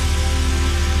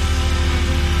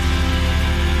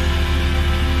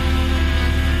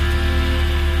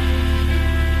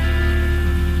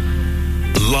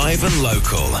 Live and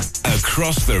local,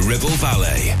 across the Ribble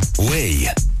Valley, we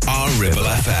are Ribble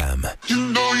FM. You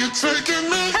know you're taking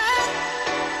me.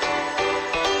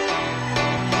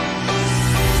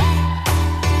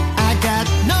 I got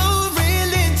no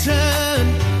religion,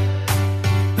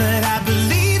 but I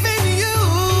believe in you.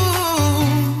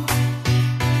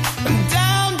 I'm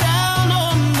down, down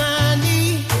on my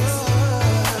knees.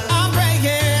 I'm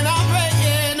breaking,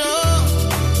 oh.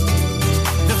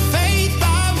 The faith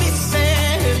I'm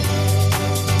missing,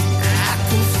 I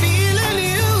can feel in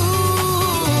you.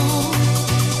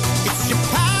 It's your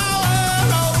power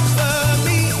over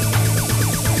me.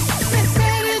 This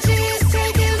energy is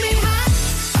taking me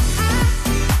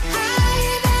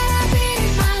higher than I've been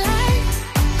in my life.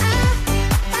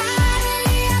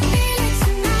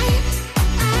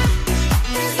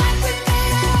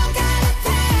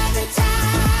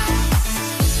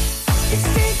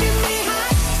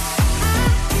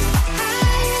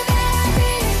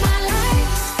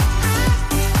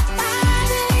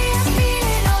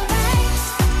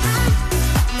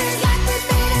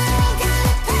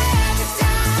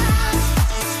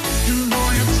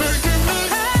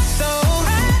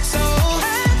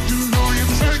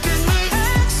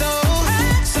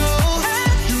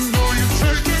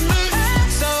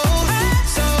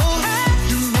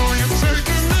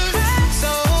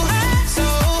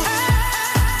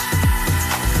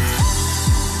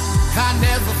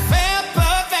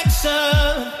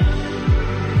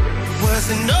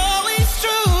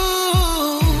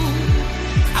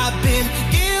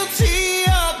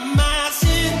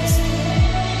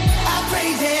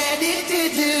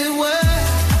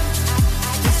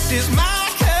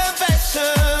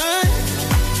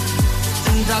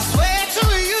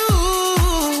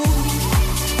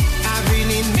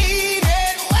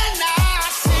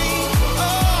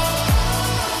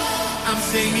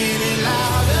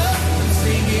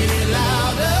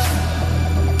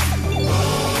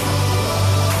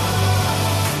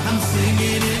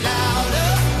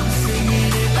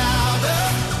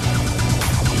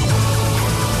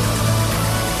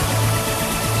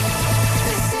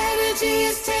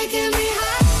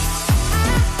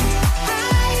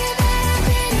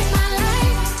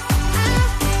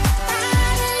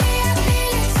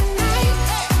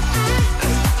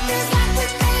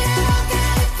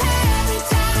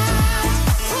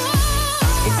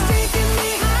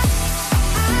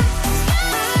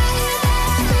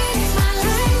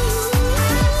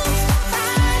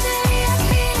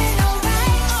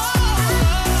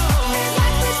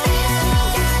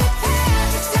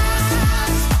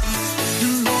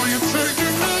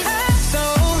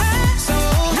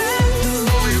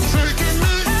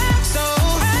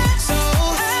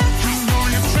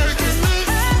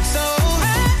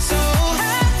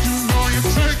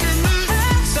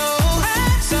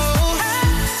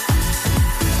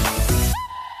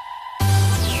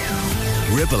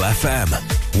 Ribble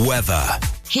FM. Weather.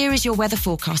 Here is your weather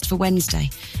forecast for Wednesday.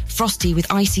 Frosty with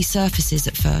icy surfaces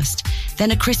at first,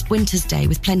 then a crisp winter's day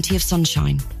with plenty of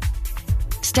sunshine.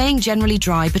 Staying generally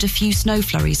dry, but a few snow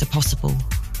flurries are possible.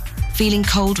 Feeling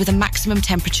cold with a maximum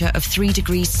temperature of 3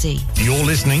 degrees C. You're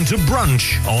listening to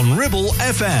Brunch on Ribble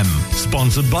FM,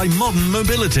 sponsored by Modern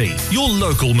Mobility, your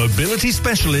local mobility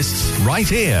specialists right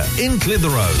here in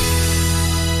Clitheroe.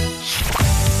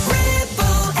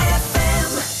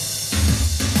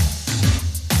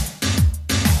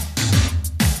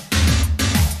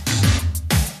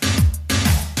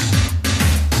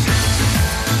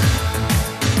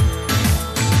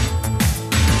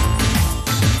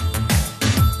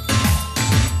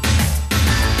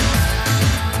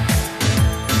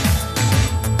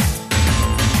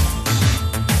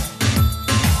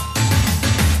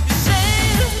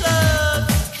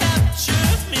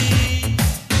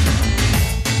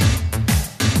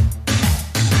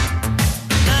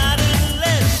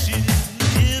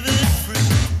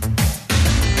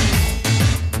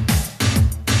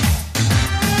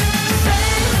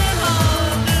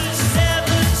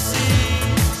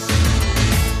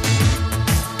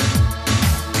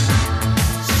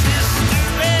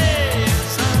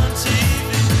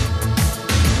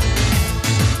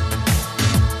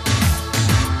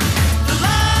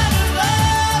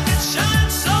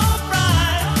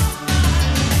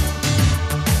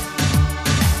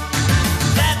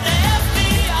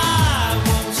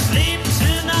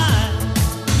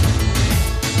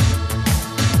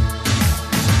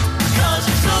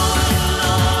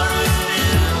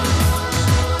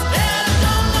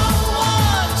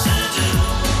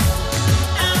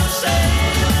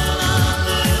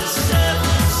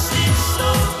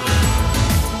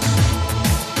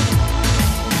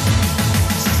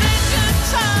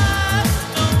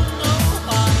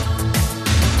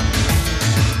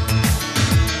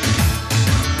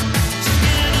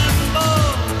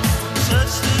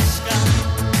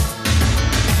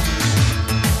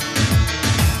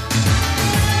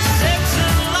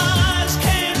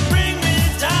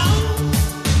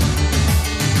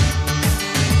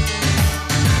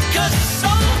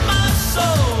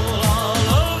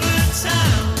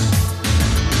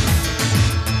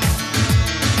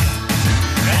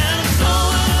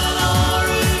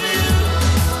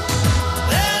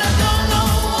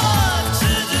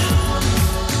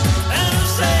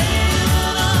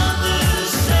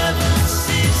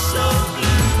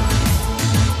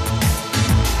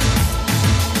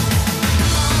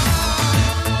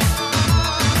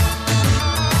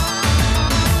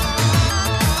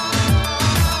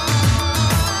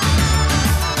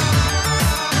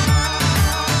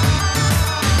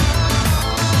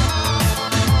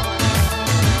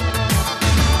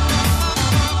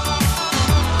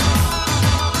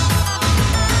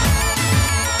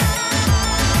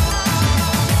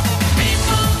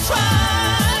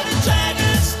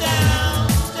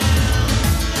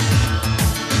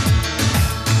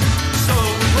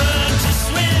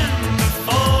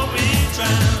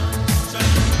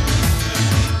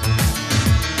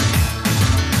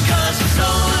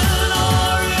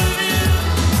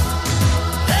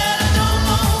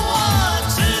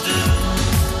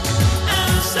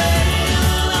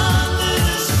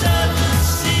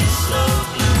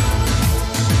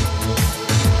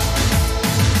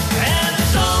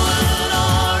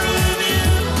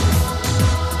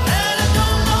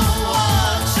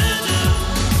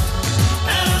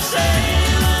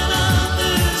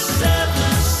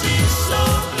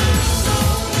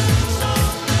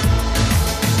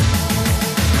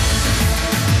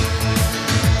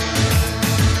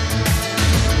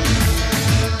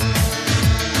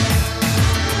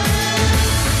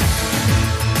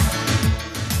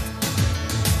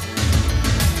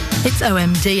 It's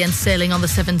OMD and Sailing on the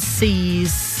Seven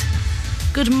Seas.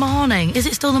 Good morning. Is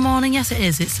it still the morning? Yes, it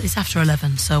is. It's after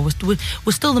 11, so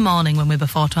we're still the morning when we're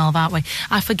before 12, aren't we?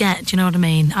 I forget, do you know what I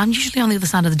mean? I'm usually on the other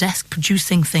side of the desk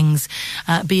producing things,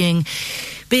 being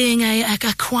a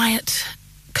quiet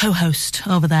co-host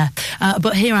over there.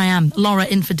 But here I am, Laura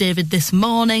in for David this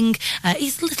morning.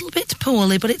 He's a little bit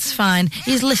poorly, but it's fine.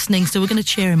 He's listening, so we're going to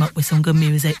cheer him up with some good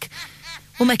music.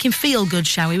 We'll make him feel good,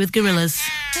 shall we, with Gorillaz.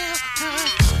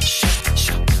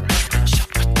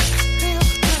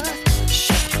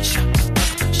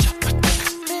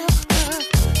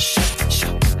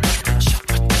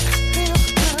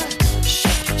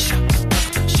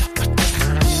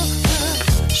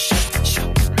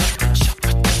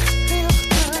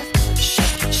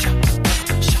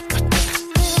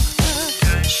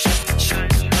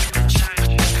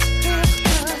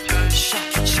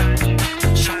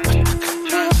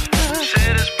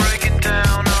 Break it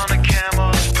down.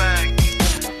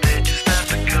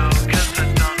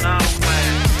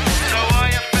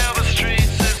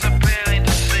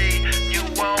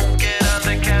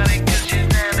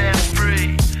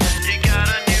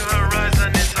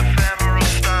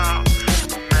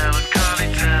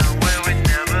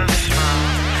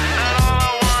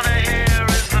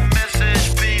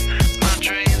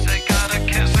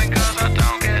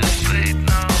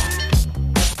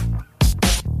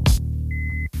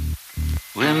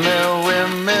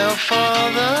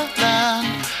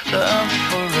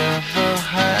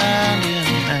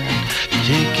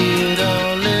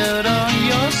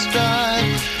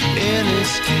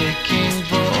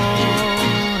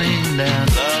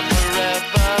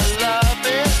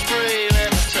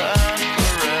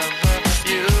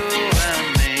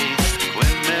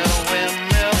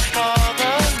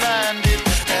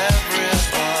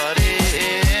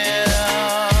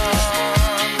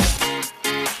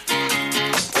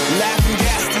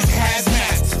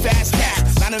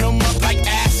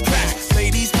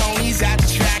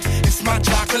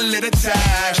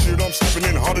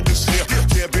 rapping in harder this year.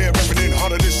 Yeah, been rapping in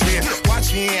harder this year.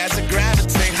 Watch me as I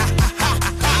gravitate. Ha ha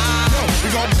ha ha. Yo,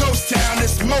 we gon' ghost town,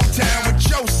 this Motown with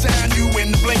your sound. You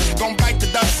in the blink, gon' bite the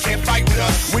dust, can't fight with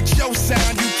us. With your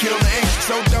sound, you kill the ink.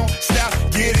 So don't stop,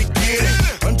 get it,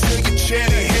 until you chin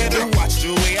a hit and watch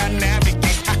the way I navigate.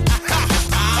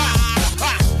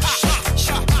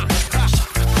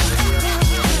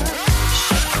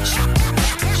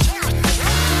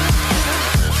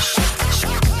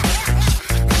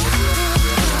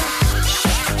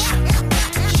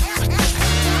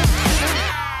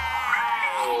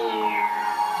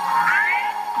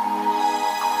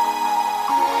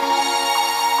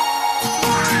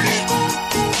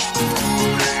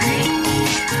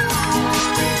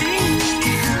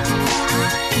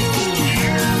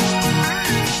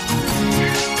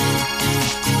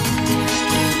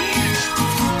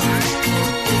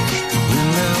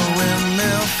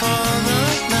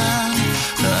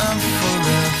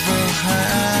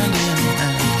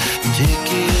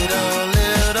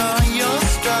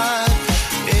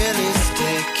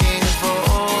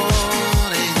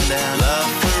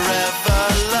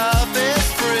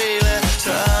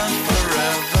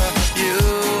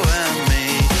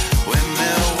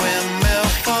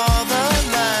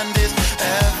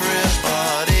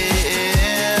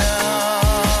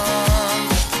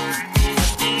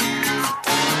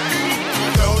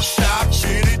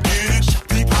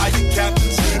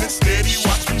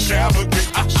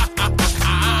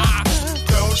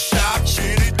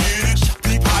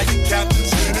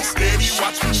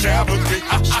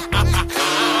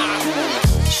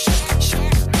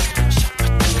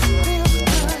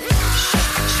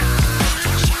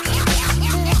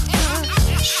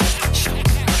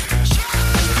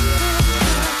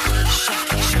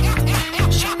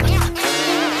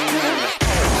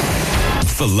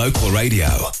 For local radio,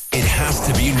 it has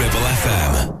to be Ribble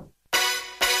FM.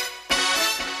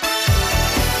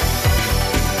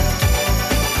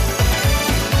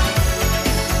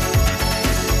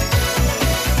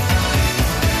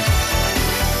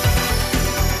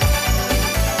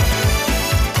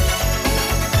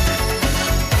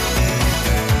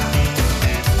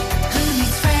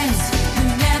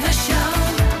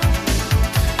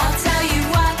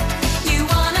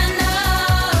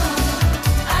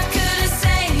 I could've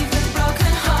saved a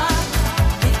broken heart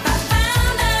if I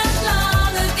found out.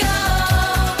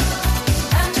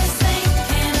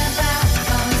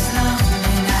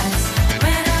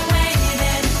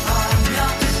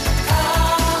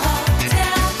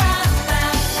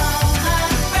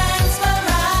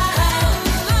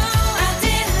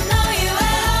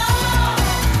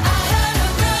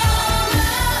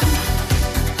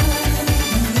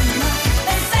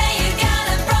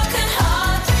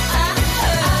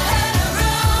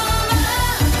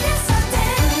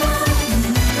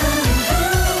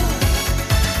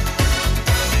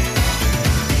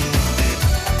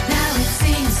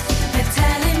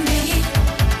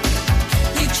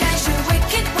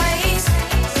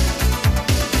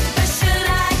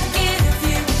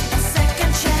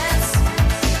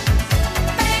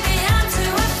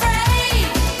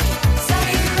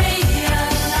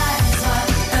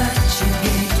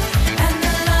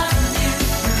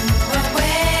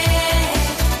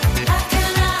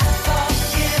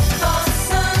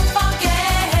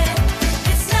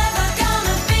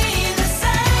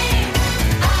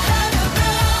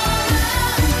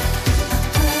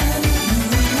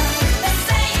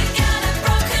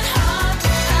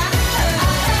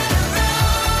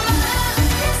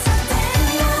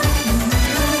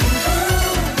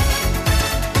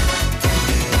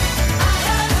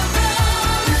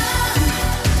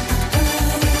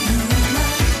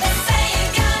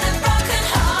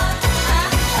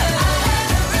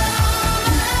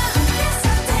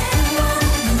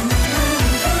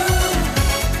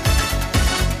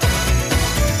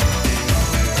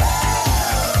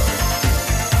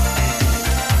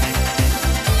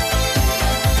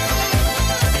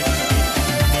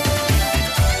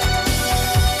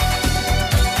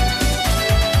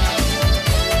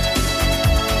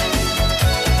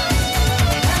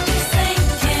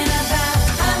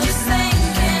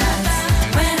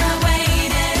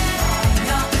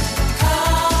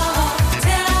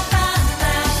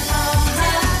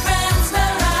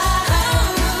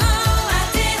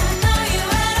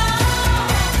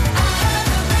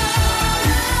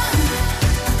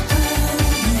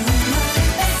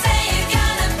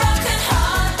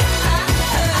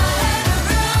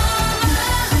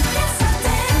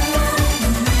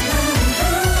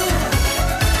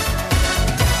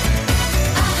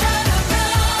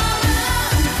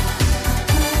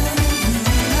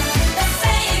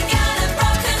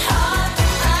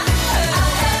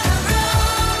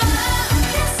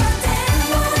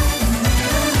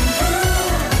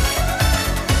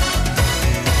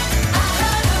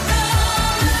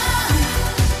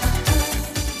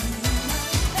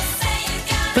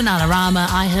 Bananarama.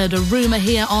 I heard a rumour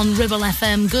here on Ribble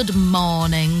FM. Good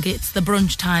morning. It's the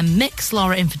brunch time mix.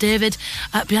 Laura in for David.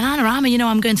 Bananarama, you know,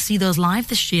 I'm going to see those live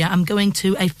this year. I'm going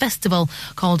to a festival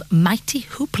called Mighty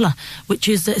Hoopla, which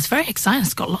is it's very exciting.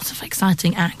 It's got lots of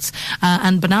exciting acts.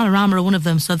 And Bananarama are one of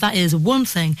them. So that is one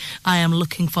thing I am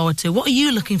looking forward to. What are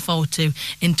you looking forward to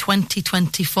in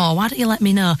 2024? Why don't you let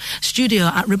me know?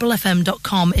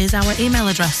 studio@ribblefm.com is our email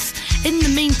address. In the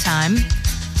meantime,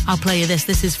 I'll play you this.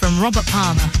 This is from Robert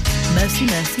Palmer. Mercy,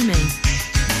 Mercy Me.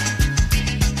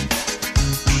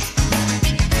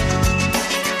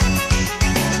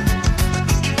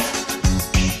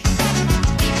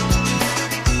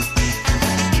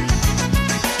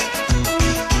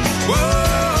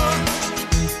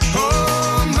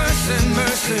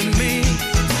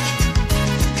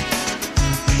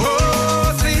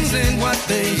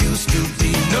 They used to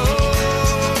be. No,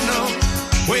 no.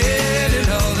 Where did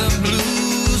all the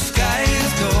blue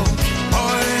skies go?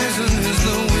 Poison is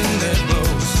the wind that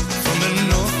blows from the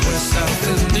north, west, south,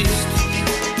 and east.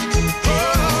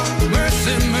 Oh,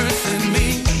 mercy, mercy me.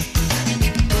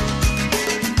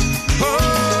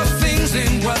 Oh, things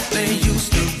ain't what they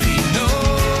used to be. No,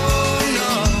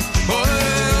 no.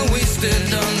 Oil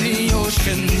wasted on the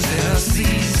oceans and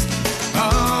seas.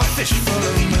 Oh, fish full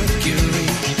of mercury.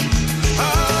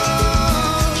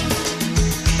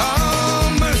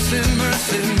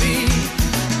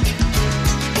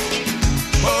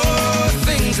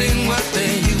 In what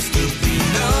they used to be.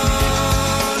 No,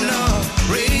 no.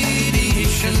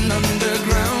 Radiation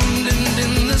underground and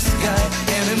in the sky.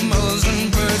 Animals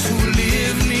and birds who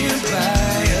live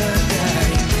nearby are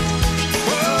dying.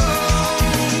 Oh,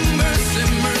 mercy,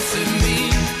 mercy me.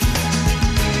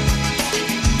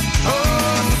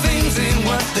 Oh, things ain't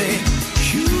what they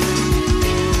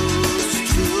used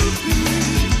to be.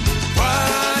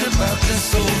 What about this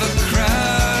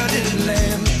overcrowded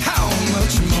land? How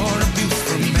much more abuse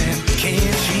from man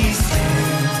can't she stand?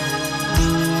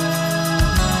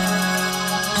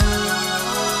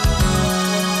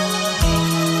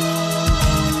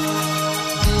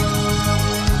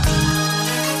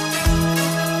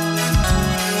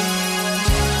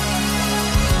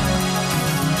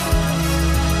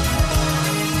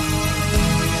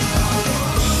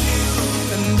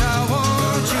 And I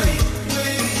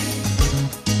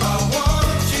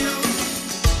want you,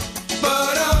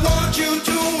 but I want you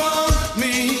to want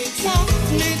me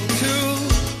too.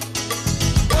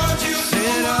 Want you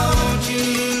said I want you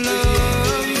to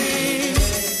love me,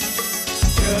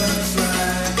 just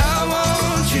like I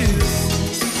want you.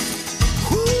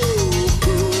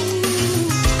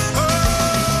 Oh,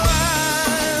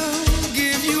 I'll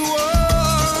give you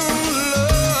all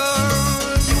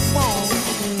love you want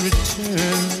in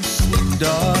return, sweet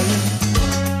darling.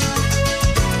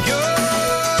 Your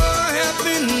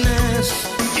happiness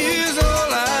is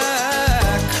all I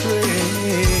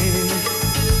crave.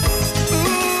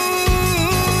 Ooh,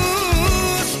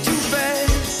 it's too bad.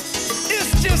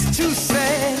 It's just too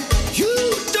sad. You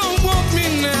don't want me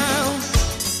now.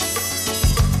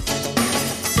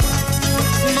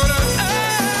 But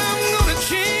I'm gonna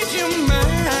change your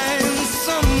mind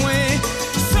some way,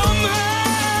 somehow,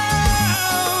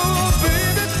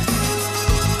 baby.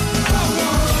 I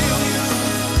want you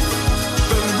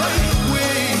the right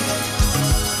way.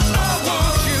 I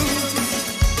want you,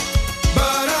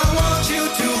 but I want you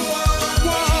to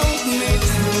want me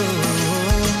too.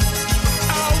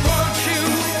 I want you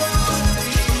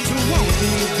to want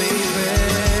me, baby,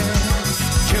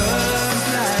 just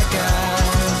like I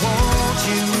want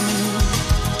you.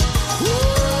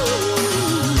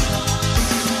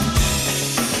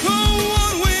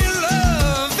 One-way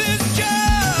love is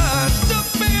just a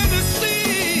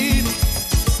fantasy.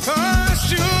 Oh,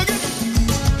 sugar,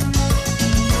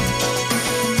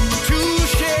 to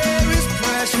share his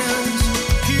passions,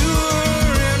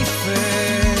 pure and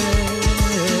fair.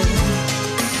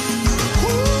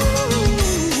 Ooh,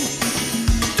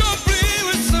 don't play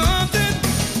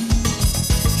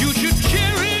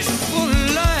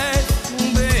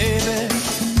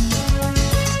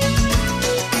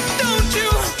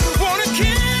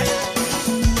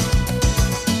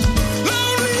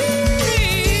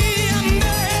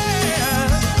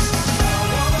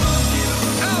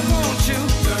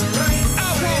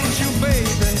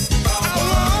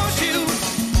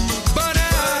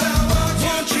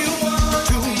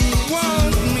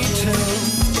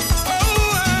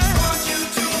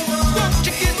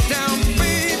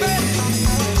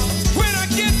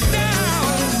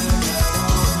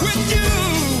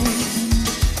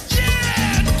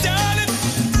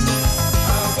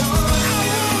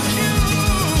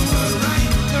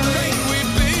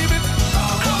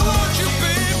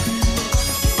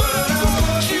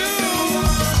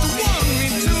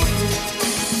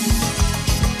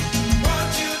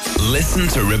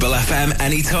Listen to Ribble FM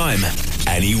anytime,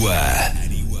 anywhere.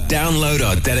 Download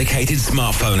our dedicated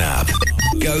smartphone app.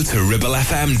 Go to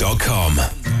ribblefm.com.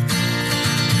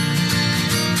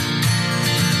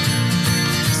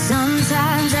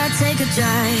 Sometimes I take a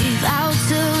drive out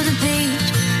to the beach.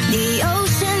 The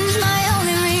ocean's my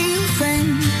only real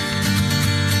friend.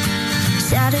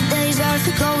 Saturdays are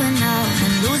for going out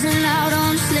and losing out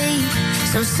on sleep.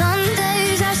 So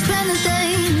Sundays I spend the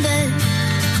day in bed.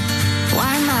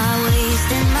 Why am I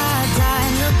wasting my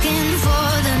time looking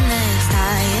for the next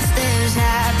high? If there's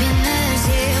happiness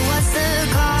here, what's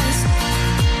the cost?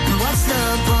 And what's the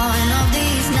point of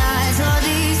these nights or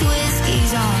these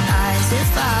whiskeys on ice?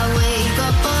 If I wake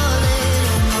up a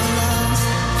little more lost.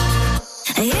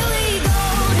 Here we go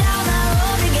down that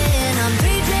road again. I'm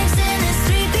 3 drinks in, it's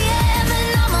 3 p.m.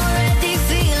 and I'm already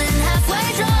feeling halfway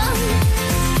drunk.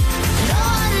 No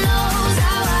one knows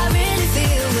how I really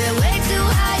feel. We're way too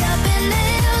high up in the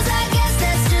hills. I guess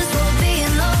that's just what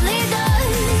being lonely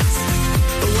does.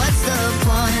 But what's the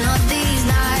point of these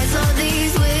nights or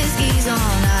these whiskeys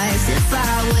on ice? If I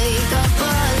wake up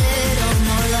a little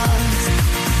more lost.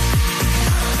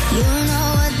 You know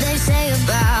what they say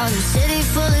about a city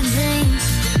full of dreams.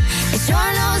 It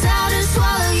sure knows how to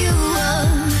swallow you up.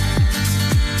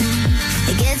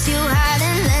 It gets you high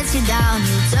and lets you down.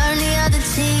 You turn the other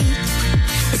cheek.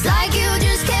 It's like you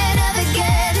just can't ever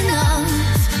get enough.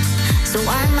 So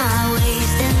why am I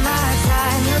wasting my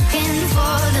time looking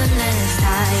for the next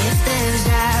high? If there's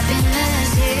happiness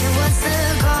here, what's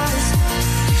the cost?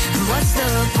 And what's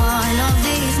the point of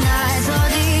these nights or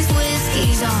these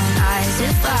whiskeys on ice?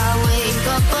 If I wake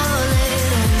up a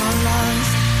little more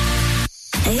lost.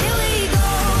 Here we go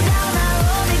down that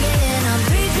road again. I'm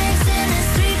 3 drinks in,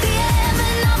 it's 3 p.m.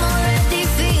 and I'm already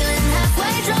feeling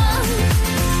halfway drunk.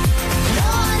 No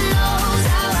one knows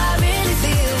how I really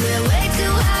feel. We're way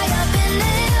too high up in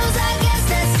the hills. I guess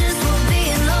that's just what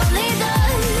being lonely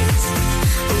does.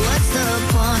 But what's the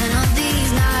point of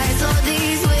these nights or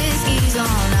these whiskeys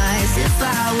on ice? If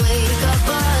I wake up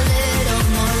a little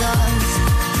more lost.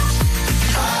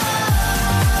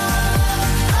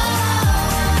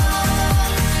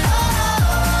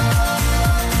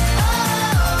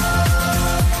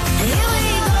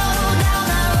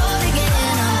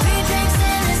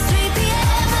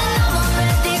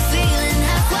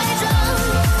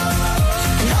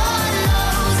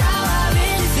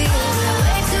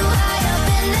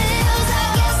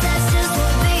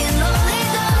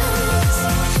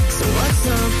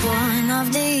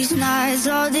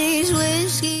 All these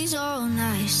whiskeys all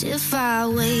nice. If I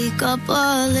wake up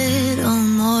a little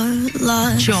more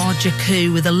lost. Georgia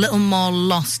Koo with A Little More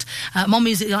Lost. More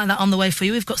music like that on the way for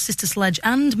you. We've got Sister Sledge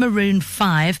and Maroon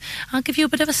 5. I'll give you a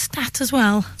bit of a stat as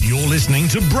well. You're listening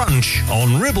to Brunch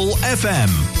on Ribble FM,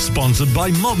 sponsored by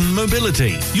Modern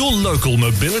Mobility, your local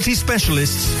mobility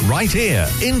specialists right here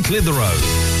in Clitheroe.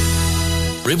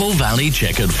 Ribble Valley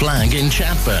Checkered Flag in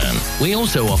Chatburn. We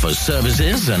also offer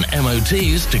services and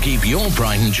MOTs to keep your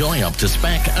pride and joy up to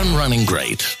spec and running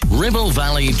great. Ribble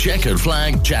Valley Checkered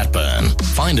Flag, Chatburn.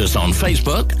 Find us on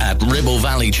Facebook at Ribble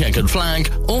Valley Checkered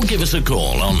Flag or give us a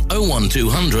call on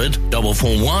 01200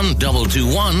 441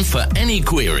 221 for any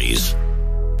queries.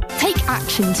 Take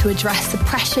action to address the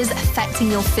pressures affecting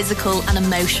your physical and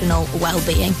emotional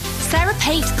well-being. Sarah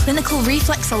Pate Clinical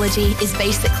Reflexology is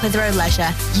based at Clitheroe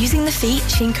Leisure. Using the feet,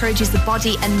 she encourages the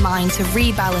body and mind to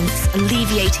rebalance,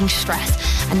 alleviating stress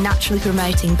and naturally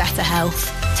promoting better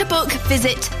health. To book,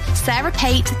 visit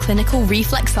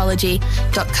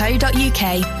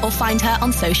sarahpateclinicalreflexology.co.uk or find her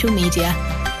on social media.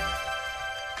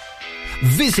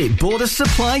 Visit Border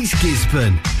Supplies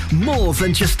Gisborne. More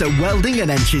than just a welding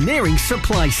and engineering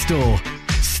supply store.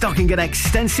 Stocking an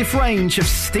extensive range of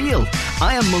steel,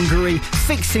 ironmongery,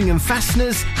 fixing and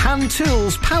fasteners, hand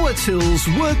tools, power tools,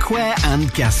 workwear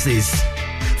and gases.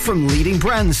 From leading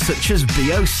brands such as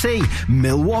BOC,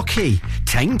 Milwaukee,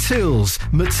 Tang Tools,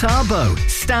 Metabo,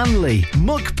 Stanley,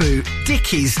 Muckboot,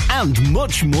 Dickies and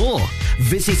much more.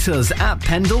 Visit us at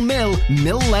Pendle Mill,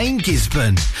 Mill Lane,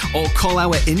 Gisborne, or call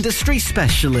our industry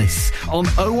specialists on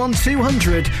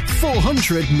 01200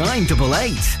 400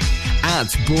 988.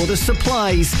 At Border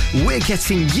Supplies, we're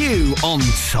getting you on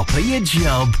top of your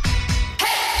job.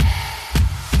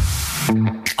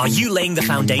 Are you laying the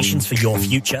foundations for your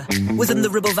future? Within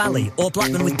the Ribble Valley or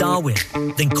Blackburn with Darwin?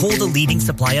 Then call the leading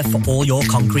supplier for all your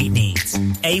concrete needs.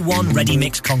 A1 Ready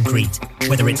Mix Concrete.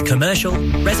 Whether it's commercial,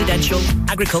 residential,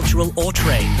 agricultural or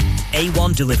trade,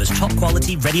 A1 delivers top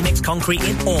quality ready mix concrete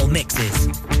in all mixes.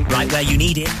 Right where you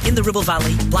need it, in the Ribble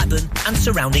Valley, Blackburn and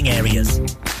surrounding areas.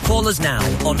 Call us now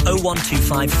on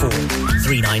 01254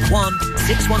 391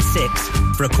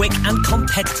 616 for a quick and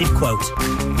competitive quote.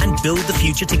 And build the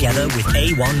future together with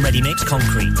A1 Ready Mix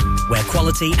Concrete, where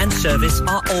quality and service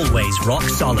are always rock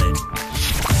solid.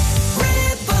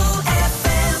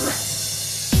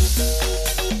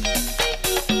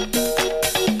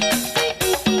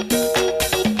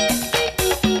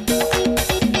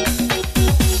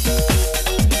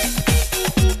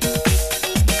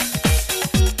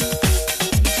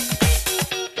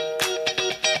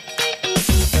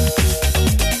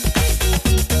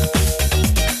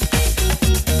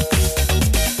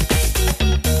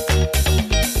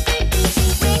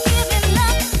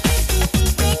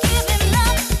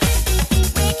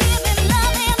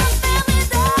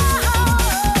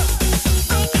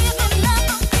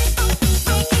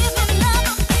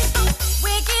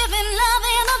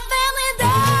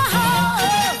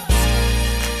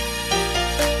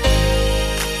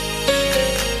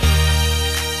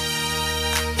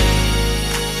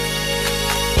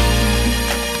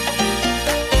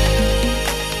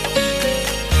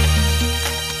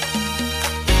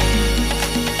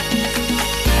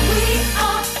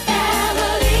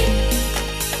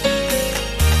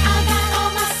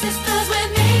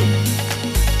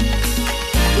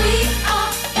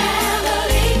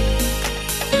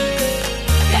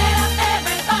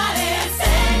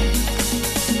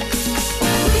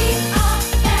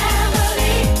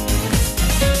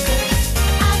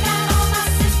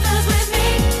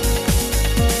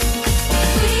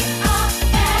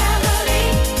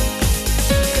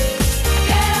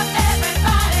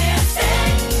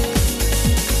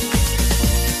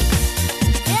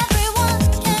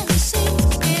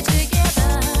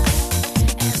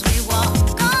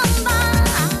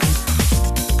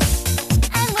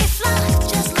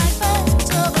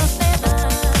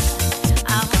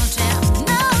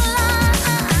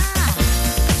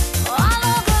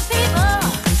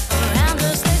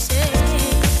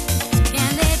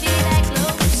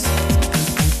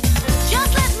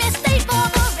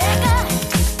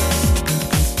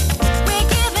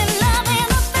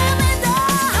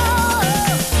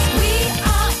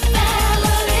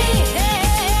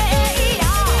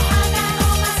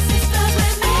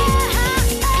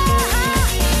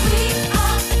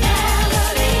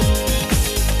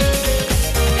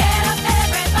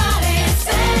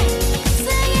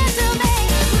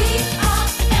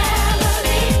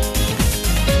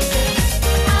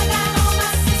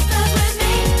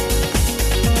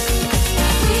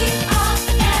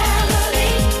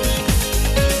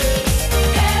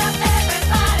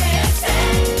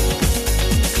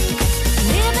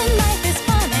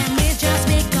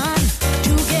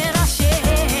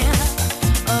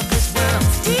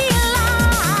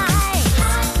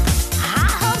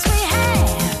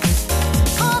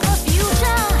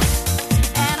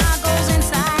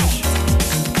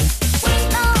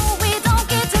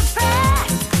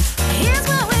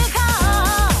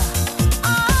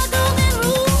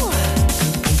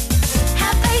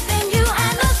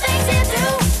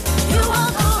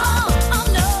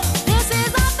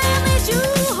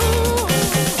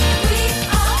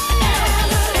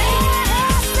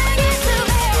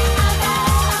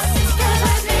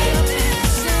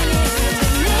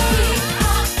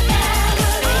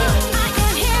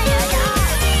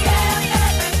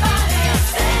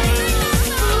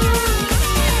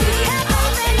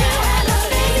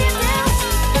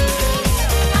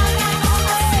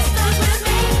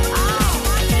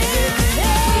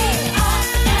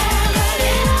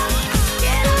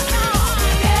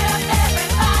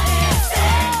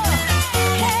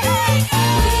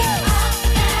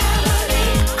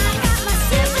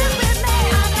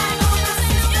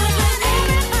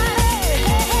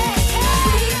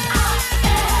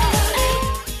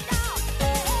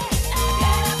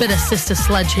 Bit of Sister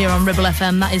Sledge here on Ribble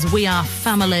FM. That is We Are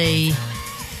Family.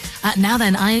 Now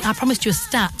then, I promised you a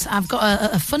stat. I've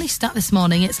got a funny stat this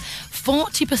morning. It's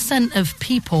 40% of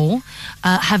people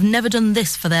have never done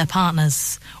this for their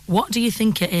partners. What do you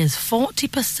think it is?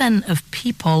 40% of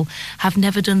people have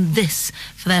never done this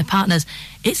for their partners.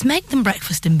 It's make them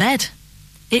breakfast in bed.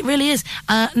 It really is.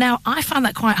 Now, I find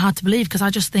that quite hard to believe because I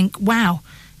just think, wow,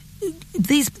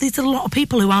 these are a lot of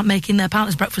people who aren't making their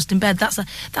partner's breakfast in bed. That's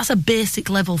a basic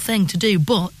level thing to do,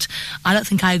 but I don't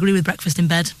think I agree with breakfast in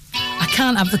bed. I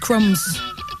can't have the crumbs.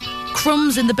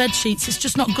 crumbs in the bed sheets. It's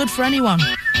just not good for anyone.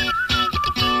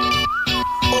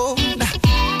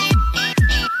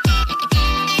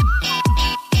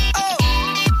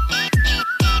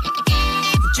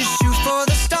 Just shoot for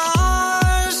the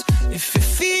stars. If it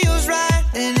feels right,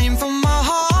 then aim for my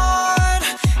heart.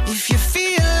 If you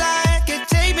feel like it,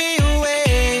 take me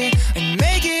away and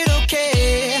make it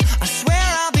okay. I swear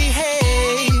I'll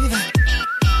behave.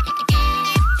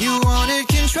 You wanted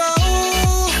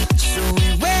control, so we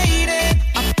waited.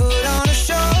 I put on a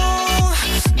show.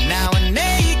 Now I'm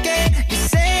naked. You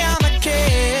say I'm a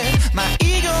kid. My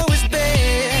ego is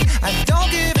big. I don't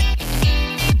give it.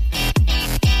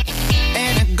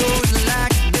 And it goes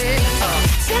like this.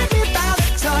 Take me by the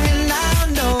tongue and I'll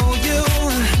know you.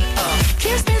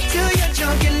 Kiss me till you're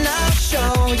drunk and I'll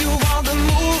show you all the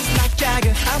moves like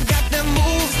Jagger. I've got the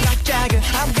moves like Jagger.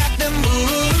 I've got the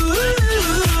moves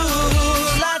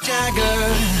like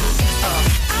Jagger.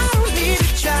 I don't need to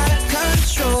try to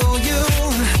control you.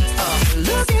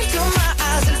 Look into my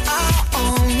eyes and I'll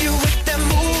own you with the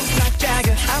moves like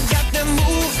Jagger. I've got the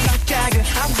moves like Jagger.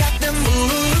 I've got the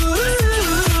moves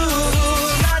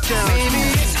like Jagger. Maybe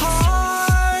it's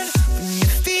hard when you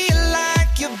feel like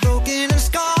you're broken and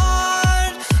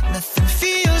scarred. Nothing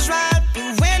feels right,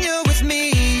 but when you're with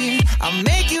me, I'll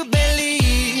make you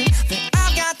believe that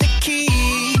I've got the key.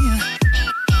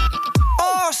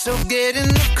 Oh, so get in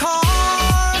the car.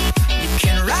 You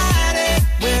can ride it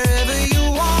wherever you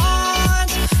want.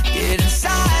 Get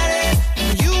inside it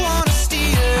and you wanna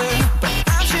steer, but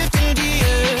I'm shifting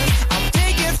gears. I'll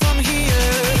take it from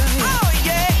here. Oh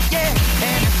yeah, yeah,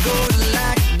 and it goes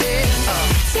like this.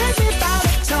 Take me by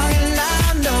the tongue and I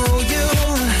know you.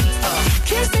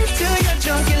 Kiss me till you're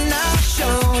drunk and I'll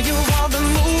show you all the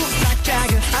moves like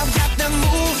Jagger. I've got the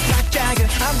moves like Jagger.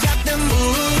 I've got the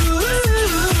moves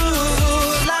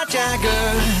like Jagger.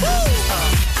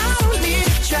 I don't need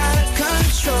to try to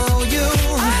control you.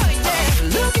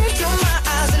 Look into my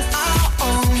eyes and I'll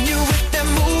own you with the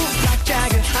moves like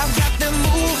Jagger. I've got the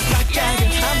moves like Jagger.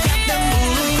 I've got the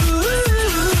moves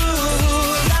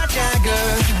like Jagger.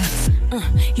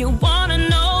 You wanna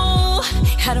know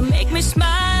how to make me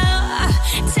smile?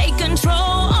 Take control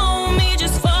on me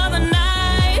just for the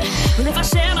night. And if I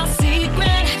share my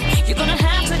secret, you're gonna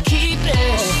have to keep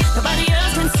it. Nobody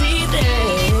else can see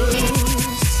this.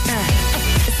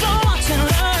 So watch and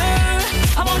learn.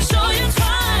 I won't show you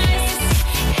twice.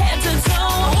 Head to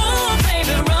toe, oh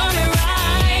baby, run it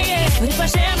right. But if I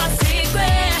share my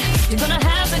secret, you're gonna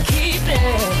have to keep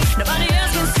it. Nobody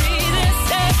else can see this.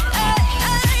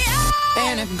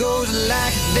 And it goes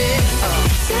like this.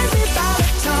 Take me by the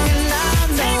tongue and I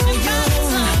know you.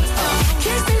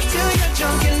 Kiss me till you're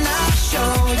drunk and I'll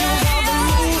show you all the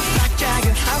moves like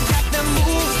Jagger. I've got the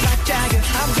moves like Jagger.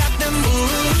 I've got the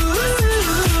moves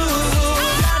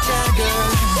like Jagger.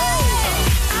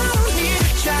 I don't need to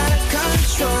try to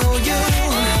control you.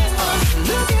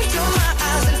 Look into my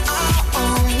eyes and I'll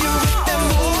own you with the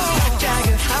moves like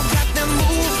Jagger. I've got the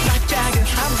moves like Jagger.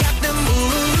 I've got the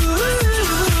moves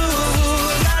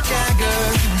like Jagger.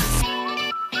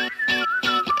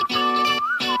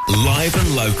 Live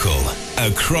and local,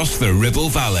 across the Ribble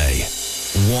Valley.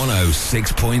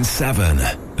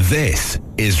 106.7. This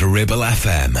is Ribble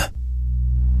FM.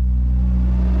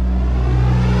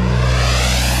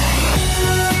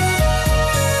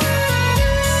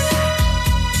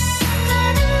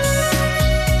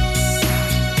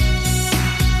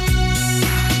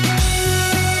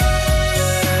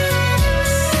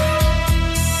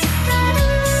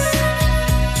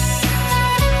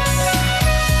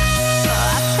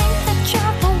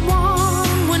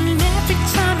 Every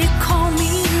time you call me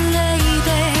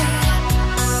lady,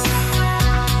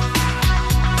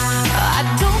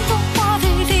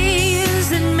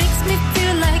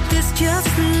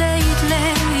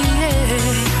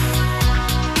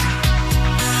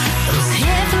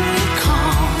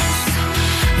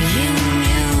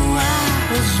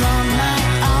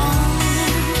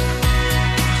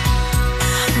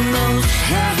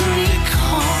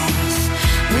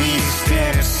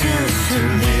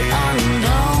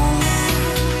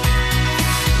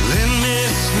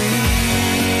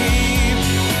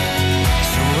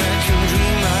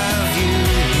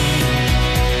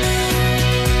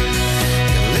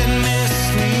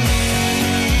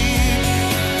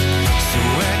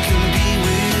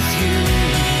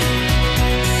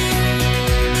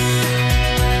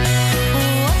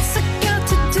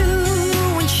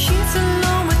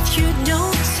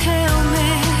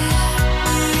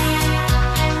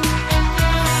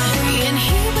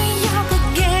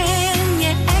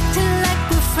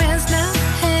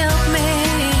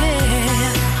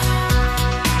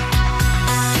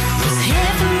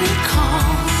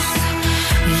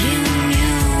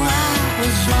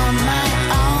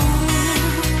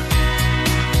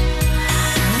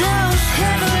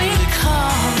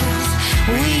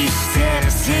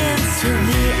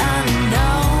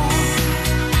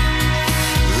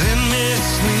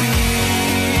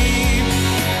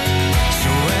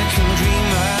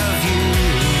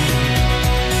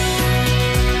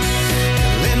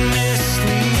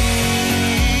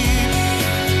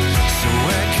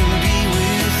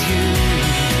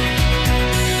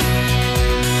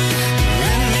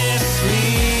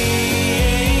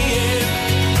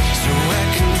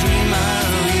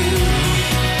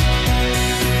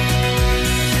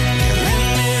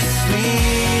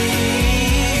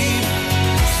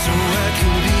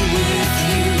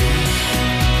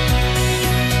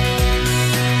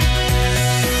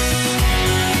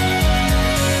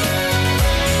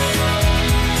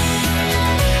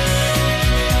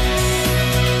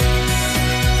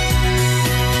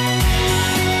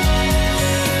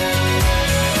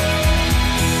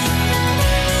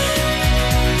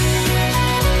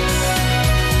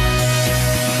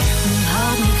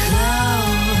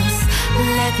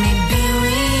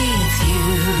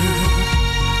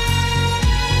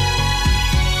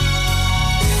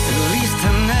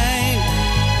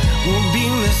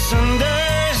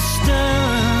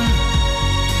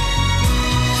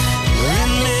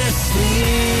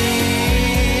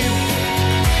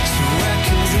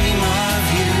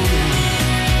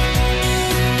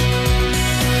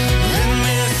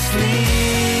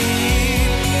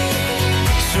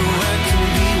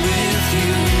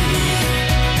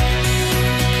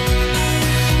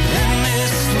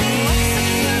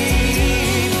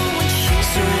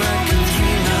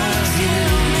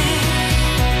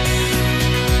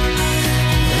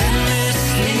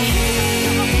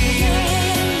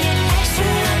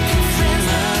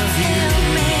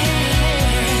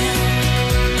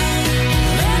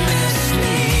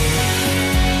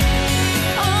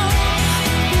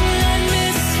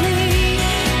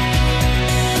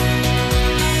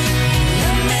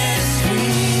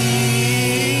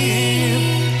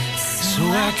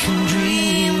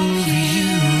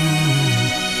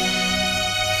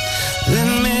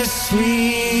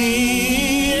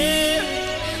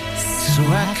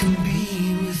 can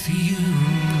be with you.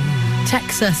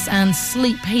 Texas and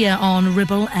Sleep here on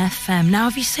Ribble FM. Now,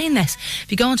 have you seen this?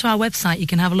 If you go onto our website, you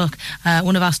can have a look.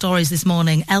 One of our stories this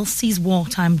morning, Elsie's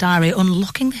Wartime Diary,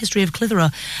 Unlocking the History of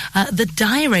Clitheroe. The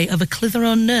diary of a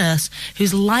Clitheroe nurse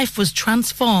whose life was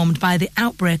transformed by the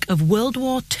outbreak of World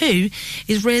War II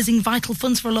is raising vital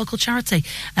funds for a local charity.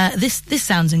 This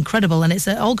sounds incredible, and it's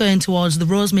all going towards the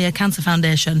Rosemere Cancer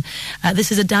Foundation. This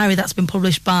is a diary that's been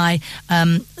published by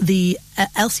the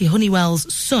Elsie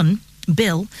Honeywell's son,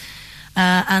 Bill.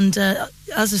 As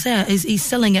I say, he's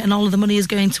selling it, and all of the money is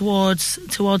going towards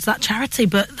that charity.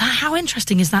 But how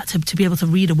interesting is that to be able to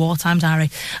read a wartime diary?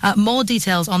 More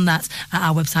details on that at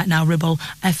our website now,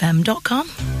 ribblefm.com.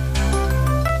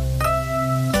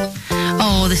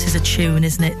 Oh, this is a tune,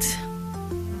 isn't it?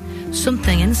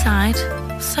 Something inside,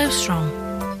 so strong.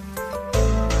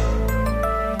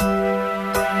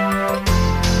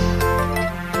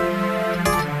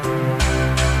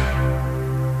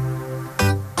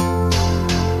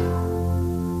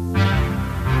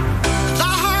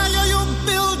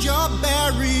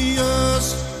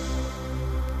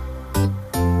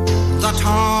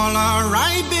 Taller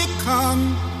I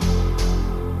become,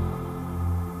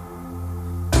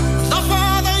 the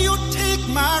farther you take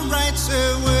my rights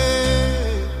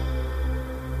away,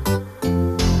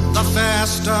 the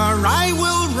faster I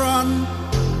will run.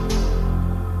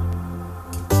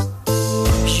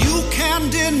 You can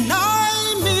deny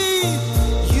me,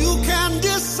 you can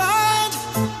decide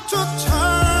to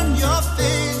turn your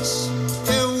face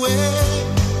away.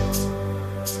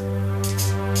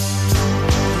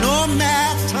 No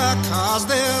matter, 'cause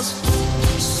there's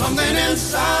something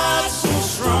inside so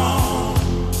strong.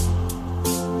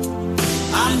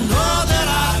 I know that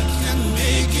I can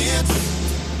make it,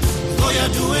 though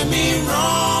you're doing me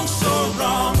wrong, so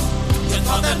wrong. You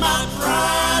thought that my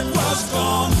pride was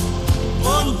gone.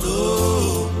 Oh no,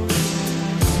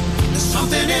 there's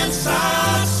something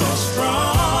inside so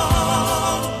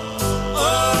strong.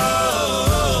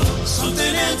 Oh,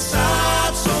 something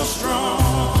inside so strong.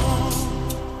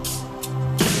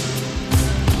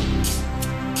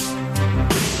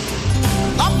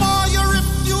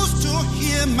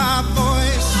 My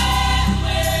voice,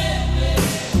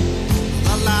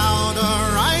 the louder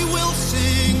I will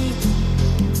sing.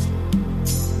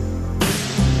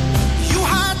 You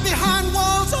hide behind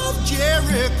walls of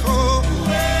Jericho.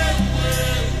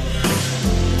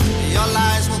 Your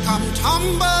lies will come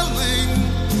tumbling.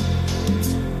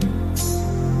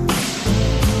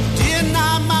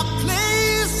 Deny my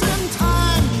place in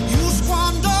time. You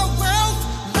squander wealth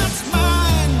that's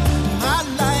mine. My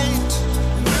light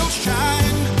will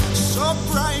shine so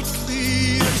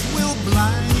brightly it will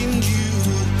blind you,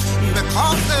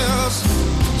 because there's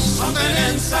something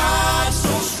inside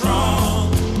so strong.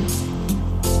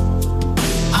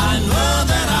 I know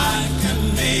that I can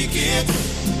make it,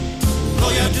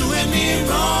 though you're doing me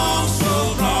wrong, so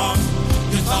wrong.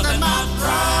 You thought that my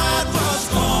pride was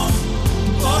gone.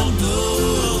 Oh no,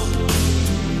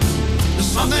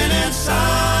 there's something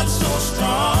inside so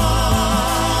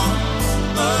strong.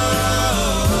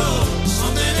 Oh,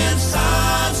 something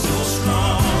inside so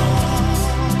strong.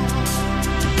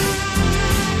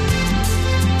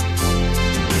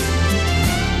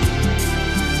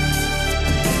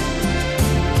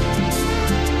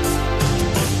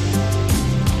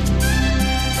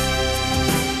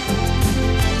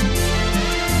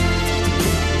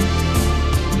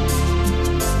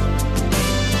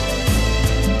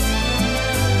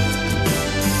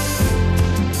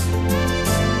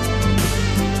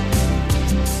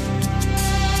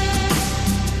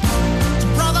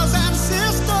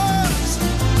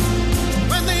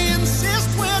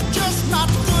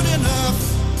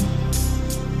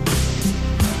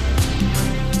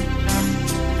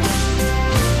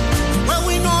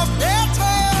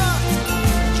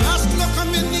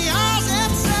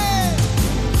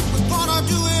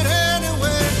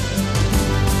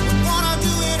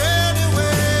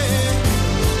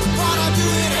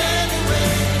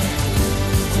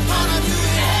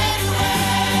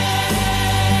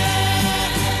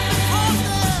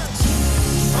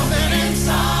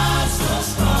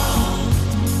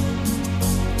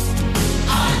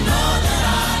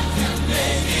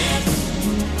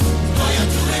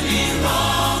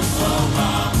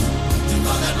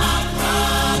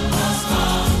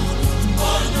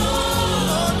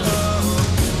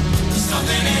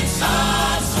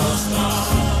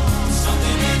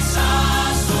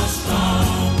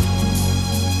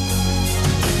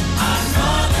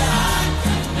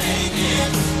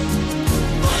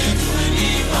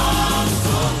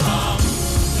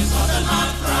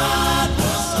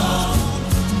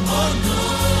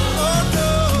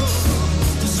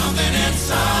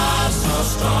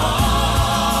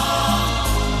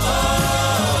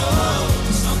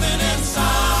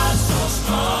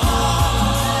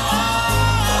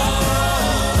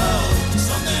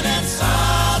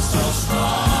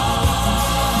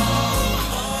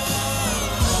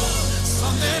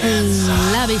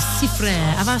 Baby Cifre.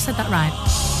 Have I said that right?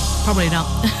 Probably not.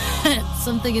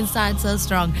 Something Inside So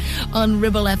Strong on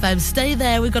Ribble FM. Stay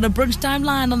there. We've got a brunch time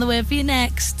line on the way for you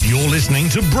next. You're listening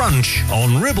to Brunch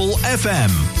on Ribble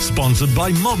FM, sponsored by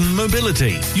Modern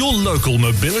Mobility, your local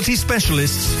mobility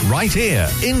specialists right here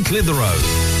in Clitheroe.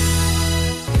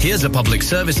 Here's a public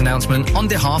service announcement on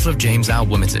behalf of James Al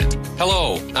Limited.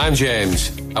 Hello, I'm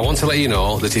James. I want to let you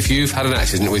know that if you've had an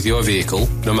accident with your vehicle,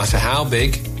 no matter how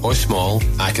big or small,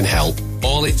 I can help.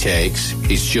 All it takes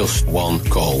is just one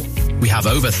call. We have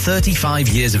over 35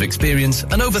 years of experience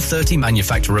and over 30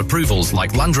 manufacturer approvals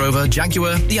like Land Rover,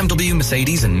 Jaguar, BMW,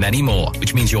 Mercedes and many more,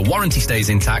 which means your warranty stays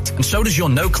intact and so does your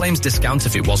no claims discount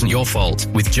if it wasn't your fault,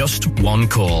 with just one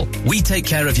call. We take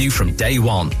care of you from day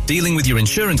one, dealing with your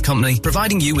insurance company,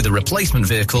 providing you with a replacement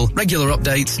vehicle, regular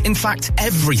updates, in fact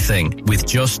everything, with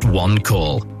just one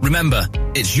call. Remember,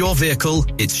 it's your vehicle,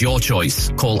 it's your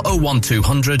choice. Call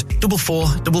 01200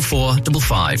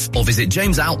 444455 or visit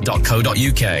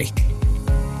jamesout.co.uk.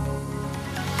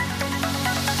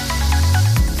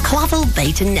 Clavel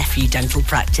Bait and Nephew Dental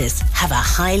Practice have a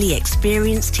highly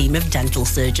experienced team of dental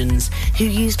surgeons who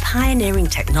use pioneering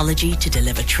technology to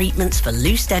deliver treatments for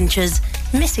loose dentures,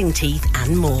 missing teeth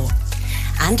and more.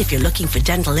 And if you're looking for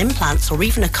dental implants or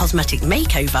even a cosmetic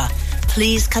makeover,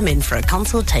 please come in for a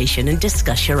consultation and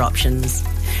discuss your options.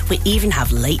 We even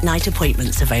have late night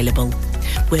appointments available.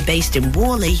 We're based in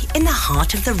Worley in the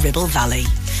heart of the Ribble Valley.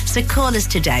 So call us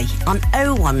today on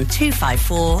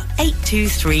 01254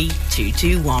 823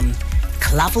 221.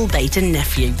 Clavel Bait and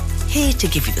Nephew. Here to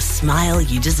give you the smile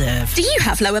you deserve. Do you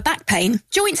have lower back pain,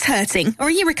 joints hurting, or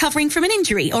are you recovering from an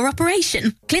injury or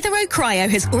operation? Clitheroe Cryo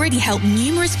has already helped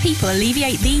numerous people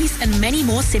alleviate these and many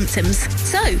more symptoms.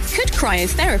 So, could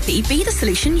cryotherapy be the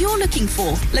solution you're looking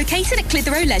for? Located at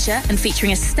Clitheroe Leisure and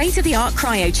featuring a state-of-the-art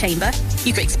cryo chamber,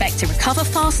 you can expect to recover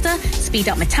faster, speed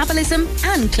up metabolism,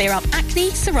 and clear up acne,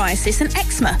 psoriasis, and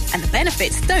eczema. And the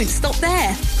benefits don't stop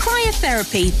there.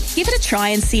 Cryotherapy. Give it a try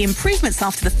and see improvements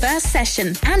after the first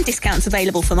session and discounts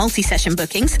available for multi-session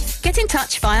bookings. Get in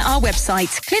touch via our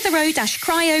website,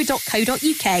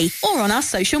 clitheroe-cryo.co.uk or on our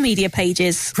social media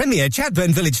pages. Premier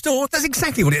Chatburn Village Store does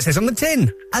exactly what it says on the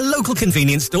tin. A local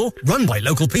convenience store run by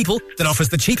local people that offers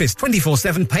the cheapest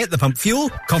 24/7 pay-at-the-pump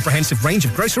fuel, comprehensive range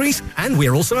of groceries, and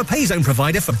we're also a pay zone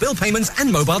provider for bill payments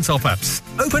and mobile top-ups.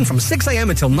 Open from 6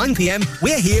 a.m. until 9 p.m.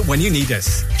 We're here when you need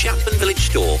us. Chatburn Village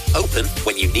Store, open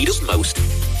when you need us most.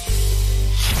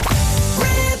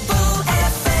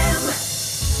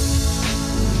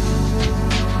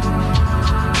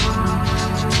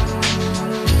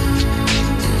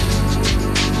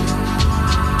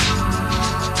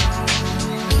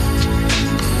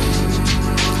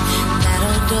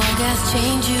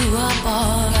 Change you up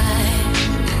alright.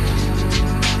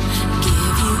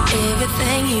 Give you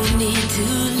everything you need to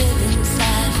live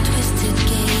inside a twisted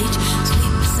cage.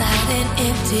 Sleep beside an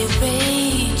empty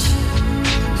rage.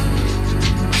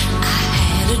 I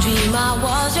had a dream I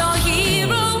was your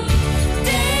hero.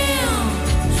 Damn,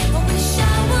 I wish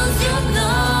I was your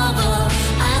lover.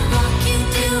 I'd rock you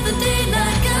till the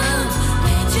daylight comes.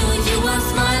 Made sure you are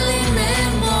smiling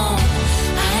and warm.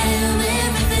 I am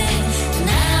everything.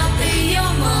 Tonight I'll be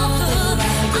your mother.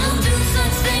 I'll do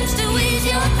such things to ease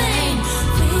your pain.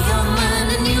 Free your mind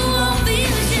and you won't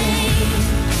feel ashamed.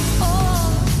 Oh,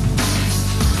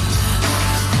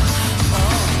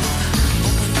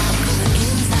 open up from the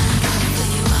inside. Gonna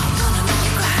fill you up, gonna make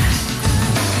you cry.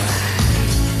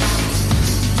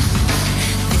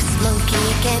 This monkey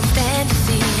can't stand to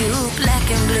see you black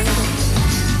and blue.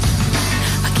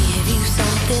 I give you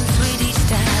something sweet each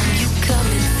time you come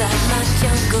inside my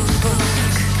jungle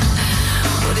book.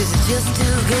 But is it just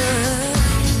too good?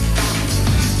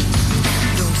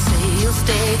 Don't say you'll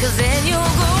stay, 'cause then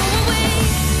you'll go away.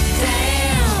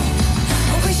 Damn,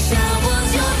 I wish I was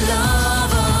your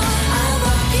lover. I'll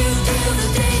rock you till the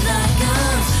daylight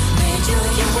comes. Made sure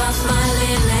you are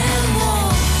smiling and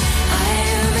warm. I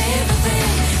am everything.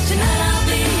 Tonight I'll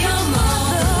be your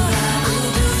mother.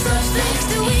 I'll do such things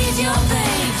to ease your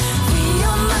pain. Free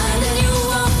your mind and you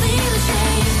won't feel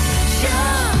ashamed.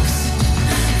 Shucks,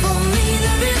 for me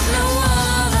there is no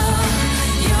other.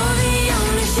 You're the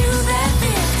only shoe that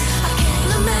fits. I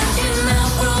can't imagine how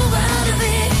broken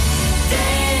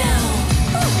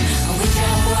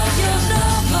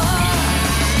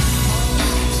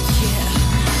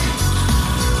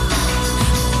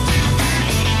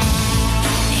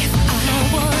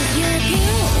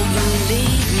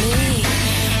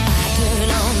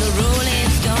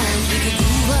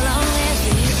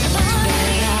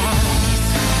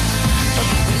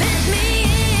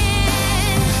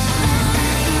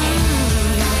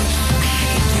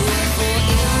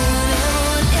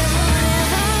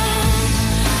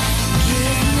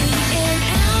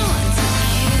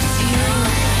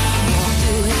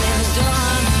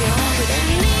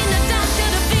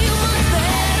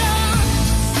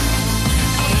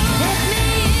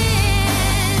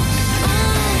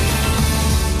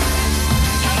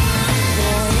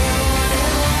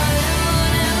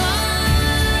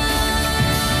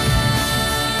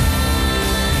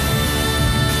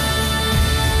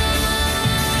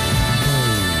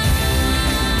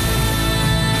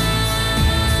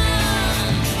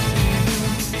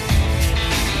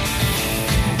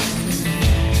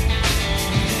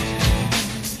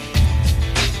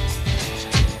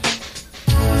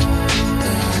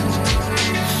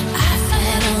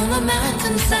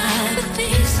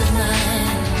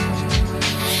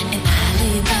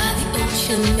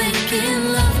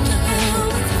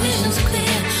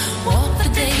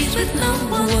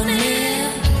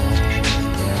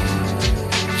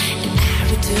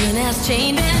past,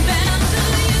 chained and bound to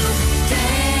you.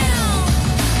 Damn,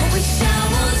 I wish I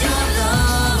was your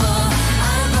lover.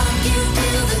 I'd rock you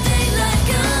till the daylight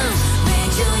comes.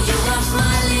 Make sure you are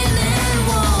smiling and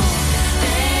warm.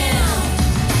 Damn,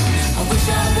 I wish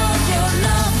I was your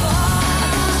lover.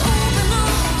 Open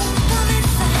up, on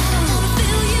inside. I wanna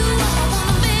fill you up, I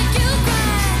wanna make you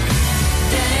cry.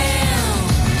 Damn,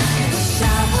 I wish I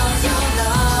was your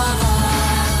lover.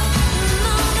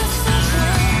 No, that's so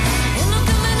good. And I'm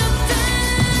coming up down.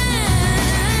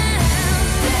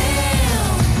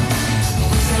 Damn, I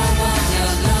wish I was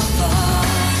your lover.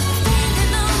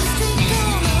 Standing on the street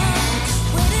corner,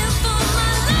 waiting for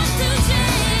my life to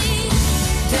change.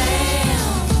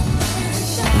 Damn.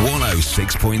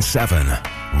 106.7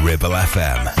 Ribble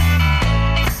FM.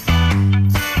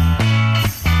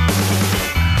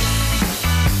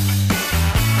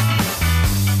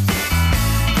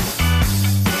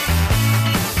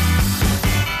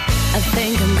 I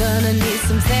think I'm gonna need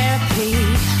some therapy.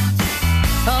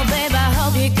 Oh, babe, I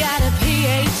hope you got a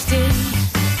PhD.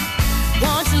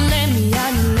 Won't you lay me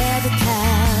on your leather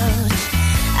couch?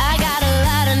 I got a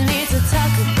lot I need to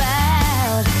talk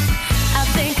about. I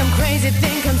think I'm crazy,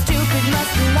 think I'm stupid,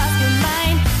 must have lost my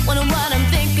mind. Wonder what I'm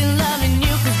thinking, loving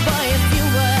you, 'cause boy, if you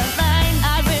were mine,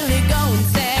 I'd really go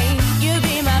insane. You'd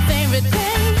be my favorite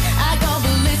thing. I go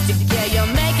ballistic, yeah,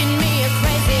 you're making me a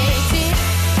crazy chick.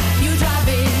 You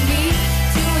driving me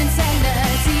to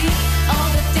insanity. All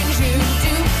the things you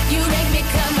do, you make me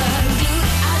come unglued.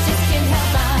 I just can't help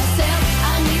myself.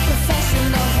 I need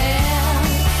professional help.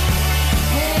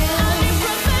 I need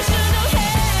professional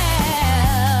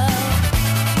help.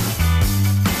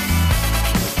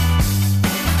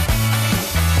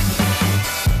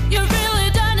 You really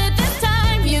done it this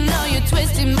time. You know you're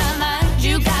twisting my mind.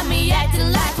 You got me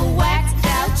acting like a whacked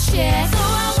out chick. So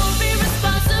I won't be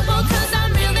responsible 'cause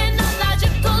I'm really not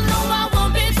logical. No, I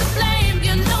won't be to blame.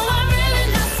 You know I'm really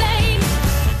not sane.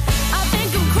 I think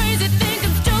I'm crazy, think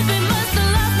I'm stupid, must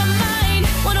have lost my mind.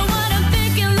 Wonder what I'm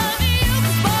thinking, loving you,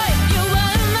 'cause boy, if you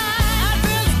were mine, I'd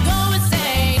really go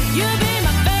insane. You'd be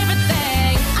my favorite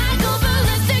thing. I go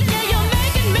ballistic, yeah, you're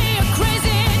making me a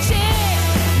crazy chick.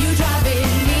 You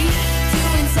driving me to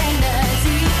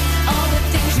insanity. All the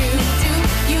things you do,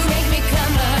 you make me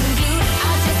come unglued.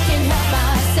 I just can't help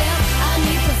myself. I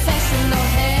need professional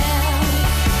help.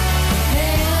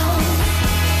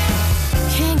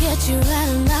 Can't get you out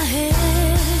of my head.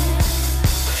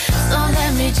 So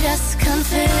let me just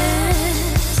confess.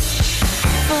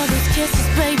 For these kisses,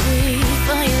 baby,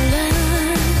 for your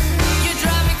love. You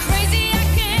drive me crazy, I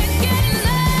can't get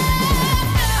enough.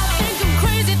 I think I'm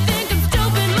crazy, think I'm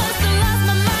stupid, must have lost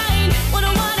my mind.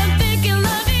 Wonder what I'm thinking,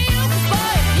 loving you, 'cause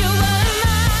boy, if you were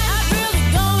mine, I'd really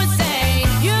go insane.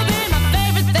 You'd be my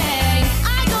favorite thing.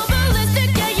 I go ballistic,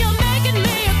 yeah, you're making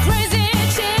me a crazy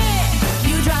chick.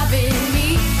 You driving me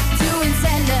to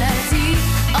insanity.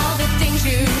 All the things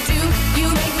you do, you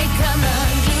make me come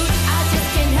unglued. I just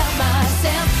can't help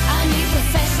myself. I need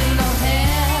professional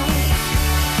help.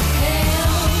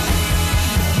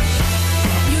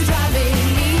 You driving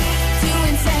me to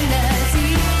insanity.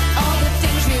 All the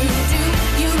things you do,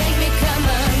 you make me come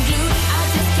unglued. I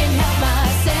just can't help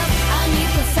myself. I need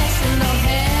professional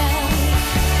help.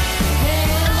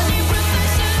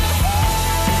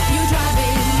 You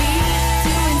driving me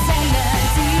to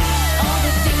insanity. All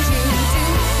the things you do,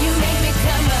 you make me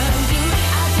come unglued.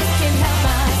 I just can't help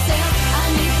myself. I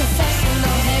need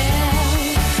professional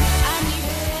help. I need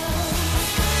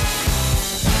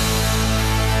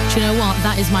Do you know what?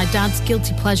 That is my dad's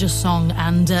guilty pleasure song,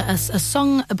 and a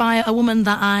song by a woman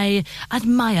that I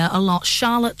admire a lot,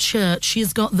 Charlotte Church.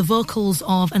 She's got the vocals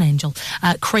of an angel.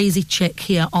 Crazy Chick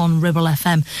here on Ribble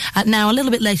FM. Now, a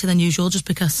little bit later than usual, just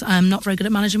because I'm not very good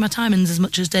at managing my timings as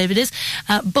much as David is,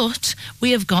 but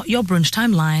we have got your Brunch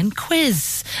Time line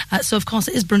quiz. So, of course,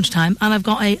 it is brunch time, and I've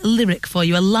got a lyric for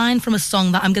you, a line from a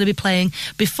song that I'm going to be playing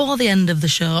before the end of the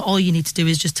show. All you need to do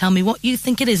is just tell me what you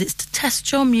think it is. It's to test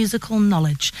your musical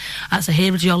knowledge. So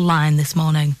here is your line this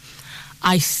morning.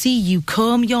 I see you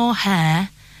comb your hair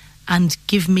and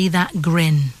give me that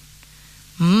grin.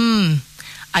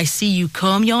 I see you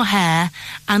comb your hair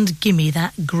and give me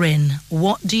that grin.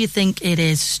 What do you think it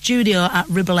is?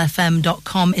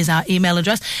 studio@ribblefm.com is our email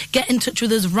address. Get in touch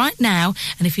with us right now,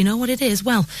 and if you know what it is,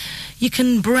 well, you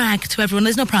can brag to everyone.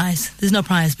 There's no prize,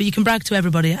 but you can brag to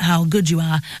everybody at how good you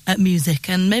are at music,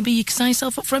 and maybe you can sign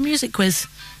yourself up for a music quiz,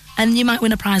 and you might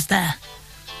win a prize there.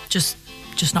 Just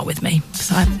not with me,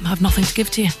 because I have nothing to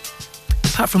give to you,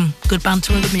 apart from good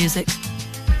banter and good music.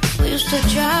 We used to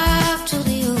drive to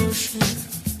the ocean,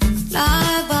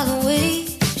 lie by the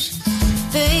waves,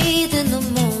 bathe in the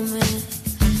moment.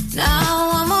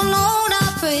 Now I'm alone,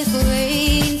 I pray for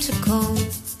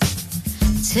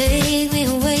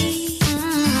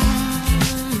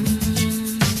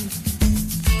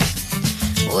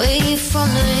Way from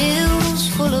the hills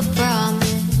full of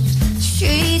promise,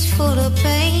 streets full of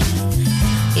pain.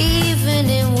 Even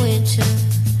in winter,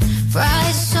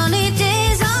 bright sunny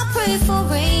days, I pray for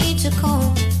rain to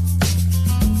come.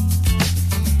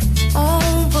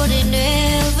 Oh, but it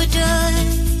never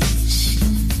does.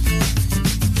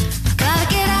 Gotta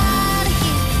get out of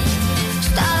here,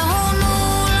 start a whole new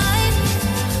life.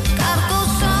 Gotta go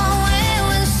somewhere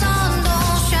where the sun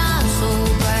don't shine so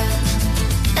bright.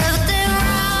 Everything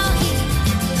around here,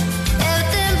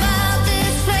 everything about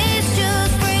this place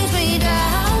just brings me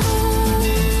down.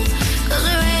 'Cause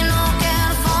there ain't no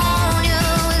California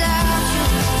without you.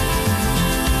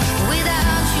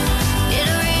 Without you, yeah,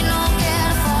 there ain't no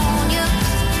California.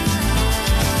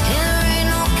 Yeah, there ain't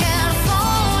no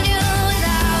California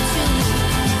without you.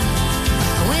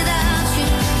 Without you,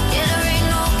 yeah, there ain't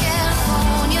no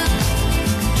California.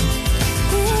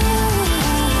 Ooh,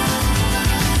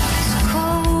 it's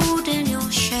cold in your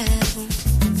shadow.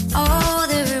 All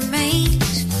that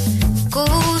remains,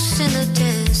 ghosts in the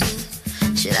desert.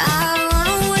 Should I run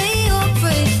away or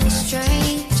pray for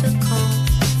strength to come?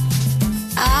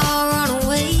 I'll run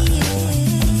away.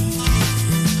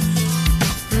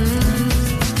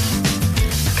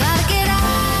 Gotta get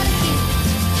out of here,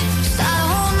 start a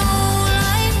whole new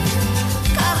life.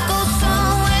 Gotta go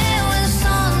somewhere where the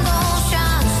sun don't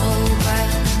shine so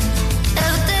bright.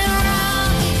 Everything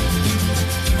around here,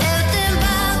 everything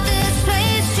about this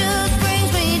place just brings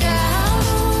me down.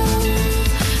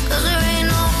 'Cause there ain't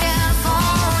no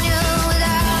California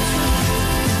without you.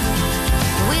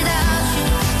 Without you,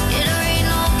 yeah, there ain't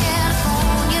no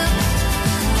California.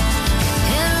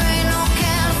 Yeah, there ain't no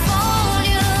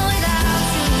California without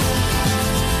you.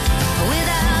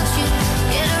 Without you,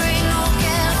 yeah, there ain't no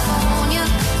California.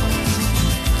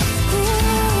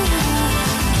 Ooh,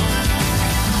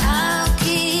 I'll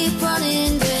keep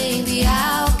running, baby,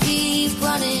 I'll keep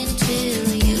running till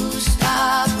you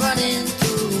stop running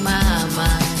through my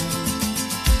mind.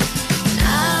 And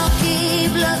I'll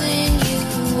keep loving you,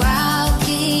 I'll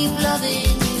keep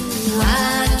loving you.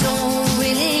 I don't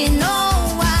really know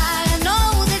why. I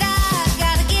know that I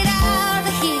gotta get out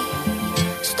of here,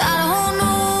 start a whole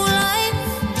new life.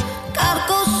 Gotta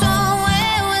go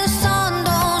somewhere where the sun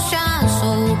don't shine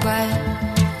so bright.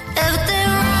 Everything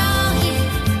around here,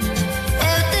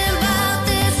 everything about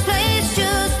this place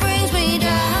just brings me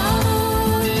down.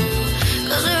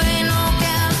 'Cause there ain't no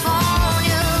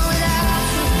California without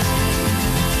you.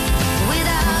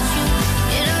 Without you,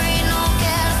 yeah, there ain't no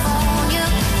California.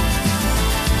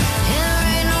 Yeah, there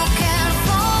ain't no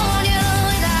California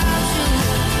without you.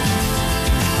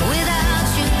 Without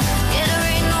you, yeah, there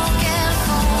ain't no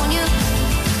California.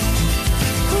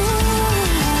 Ooh,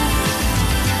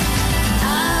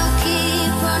 I'll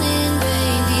keep running,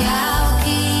 baby, I'll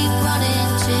keep running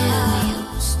till you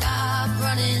stop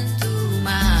running through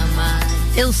my mind.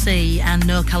 Ilse and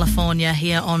No California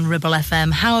here on Ribble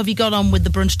FM. How have you got on with the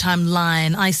Brunch Time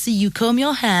line? I see you comb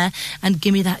your hair and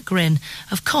give me that grin.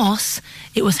 Of course,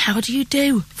 it was How Do You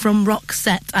Do from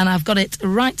Roxette, and I've got it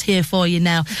right here for you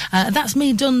now. That's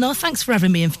me done, though. Thanks for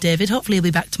having me in for David. Hopefully he'll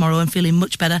be back tomorrow and feeling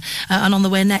much better. And on the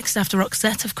way next after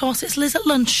Roxette, of course, it's Liz at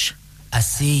lunch. I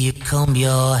see you comb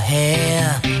your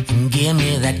hair and give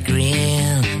me that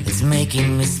grin. It's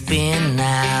making me spin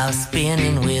now,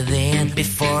 spinning within.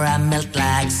 Before I melt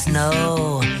like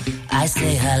snow, I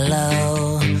say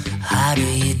hello, how do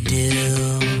you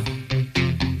do?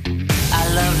 I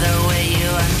love the way you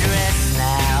undress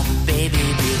now, baby,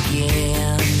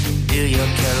 begin. Do your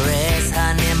caress,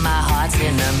 honey, my heart's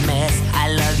in a mess. I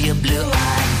love your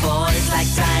blue-eyed voice like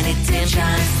Tiny Tim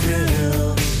shines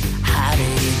through. How do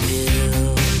you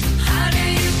do? How do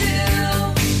you do?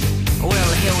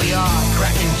 Well, here we are,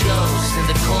 cracking jokes in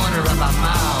the corner of our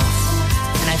mouths,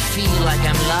 and I feel like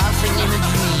I'm laughing in a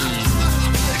dream.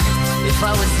 If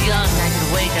I was young, I could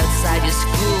wait outside your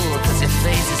school, 'cause your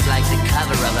face is like the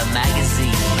cover of a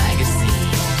magazine.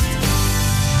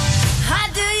 How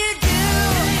do you do?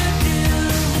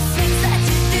 The things that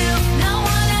you do, no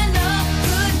one I know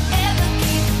could ever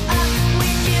keep up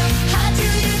with you. How do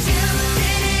you do?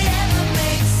 Did it ever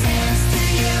make sense to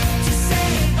you to say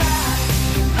bye,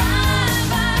 bye,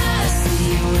 bye? I see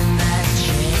you in that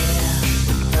chair,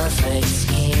 perfect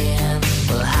skin.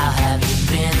 Well, how have you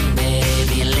been,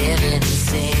 baby? Living in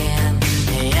sin.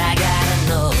 Hey, I gotta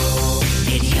know,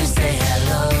 did you say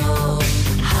hello?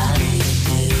 How do you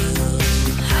do?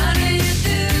 How do you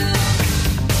do?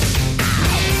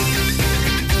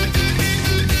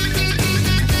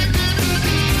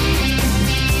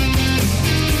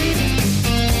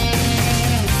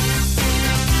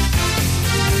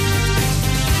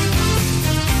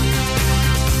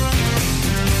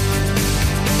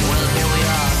 Well, here we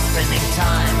are,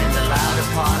 time in the louder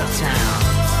part of town,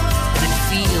 and it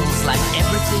feels like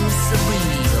everything's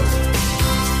surreal.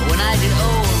 But when I get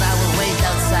old, I will wait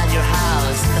outside your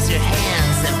house, 'cause your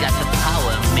hands have got the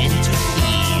power meant to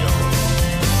heal.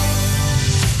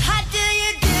 How do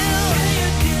you do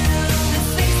the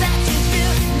things that you do?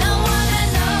 No one I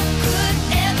know could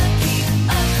ever keep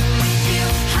up with you.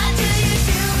 How do you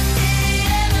do? Did it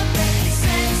ever make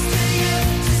sense to you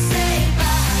to say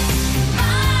bye,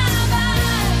 bye,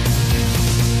 bye?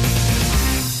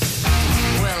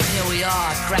 Well, here we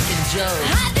are, cracking jokes.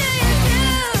 How do you do?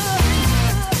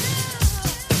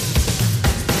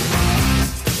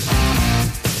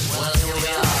 Well, here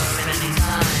we are, spending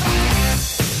time.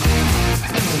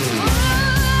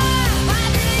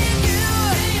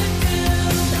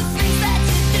 The things that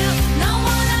you do, no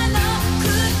one I know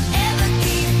could ever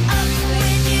keep up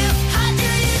with you. How do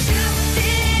you do?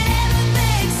 Did it ever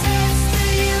make sense to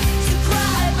you to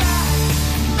cry bye,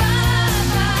 bye,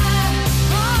 bye?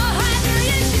 Oh, how do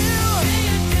you do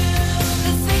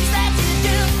the things that you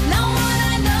do? No one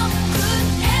I know could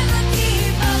ever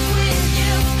keep up with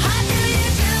you. How do you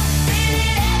do? Did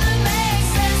it ever make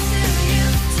sense to you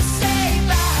to say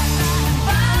bye,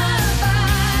 bye,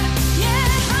 bye? Yeah,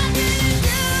 how do you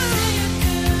do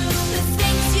the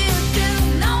things you do?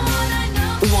 No one I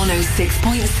know.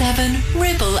 106.7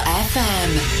 Ribble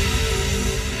FM.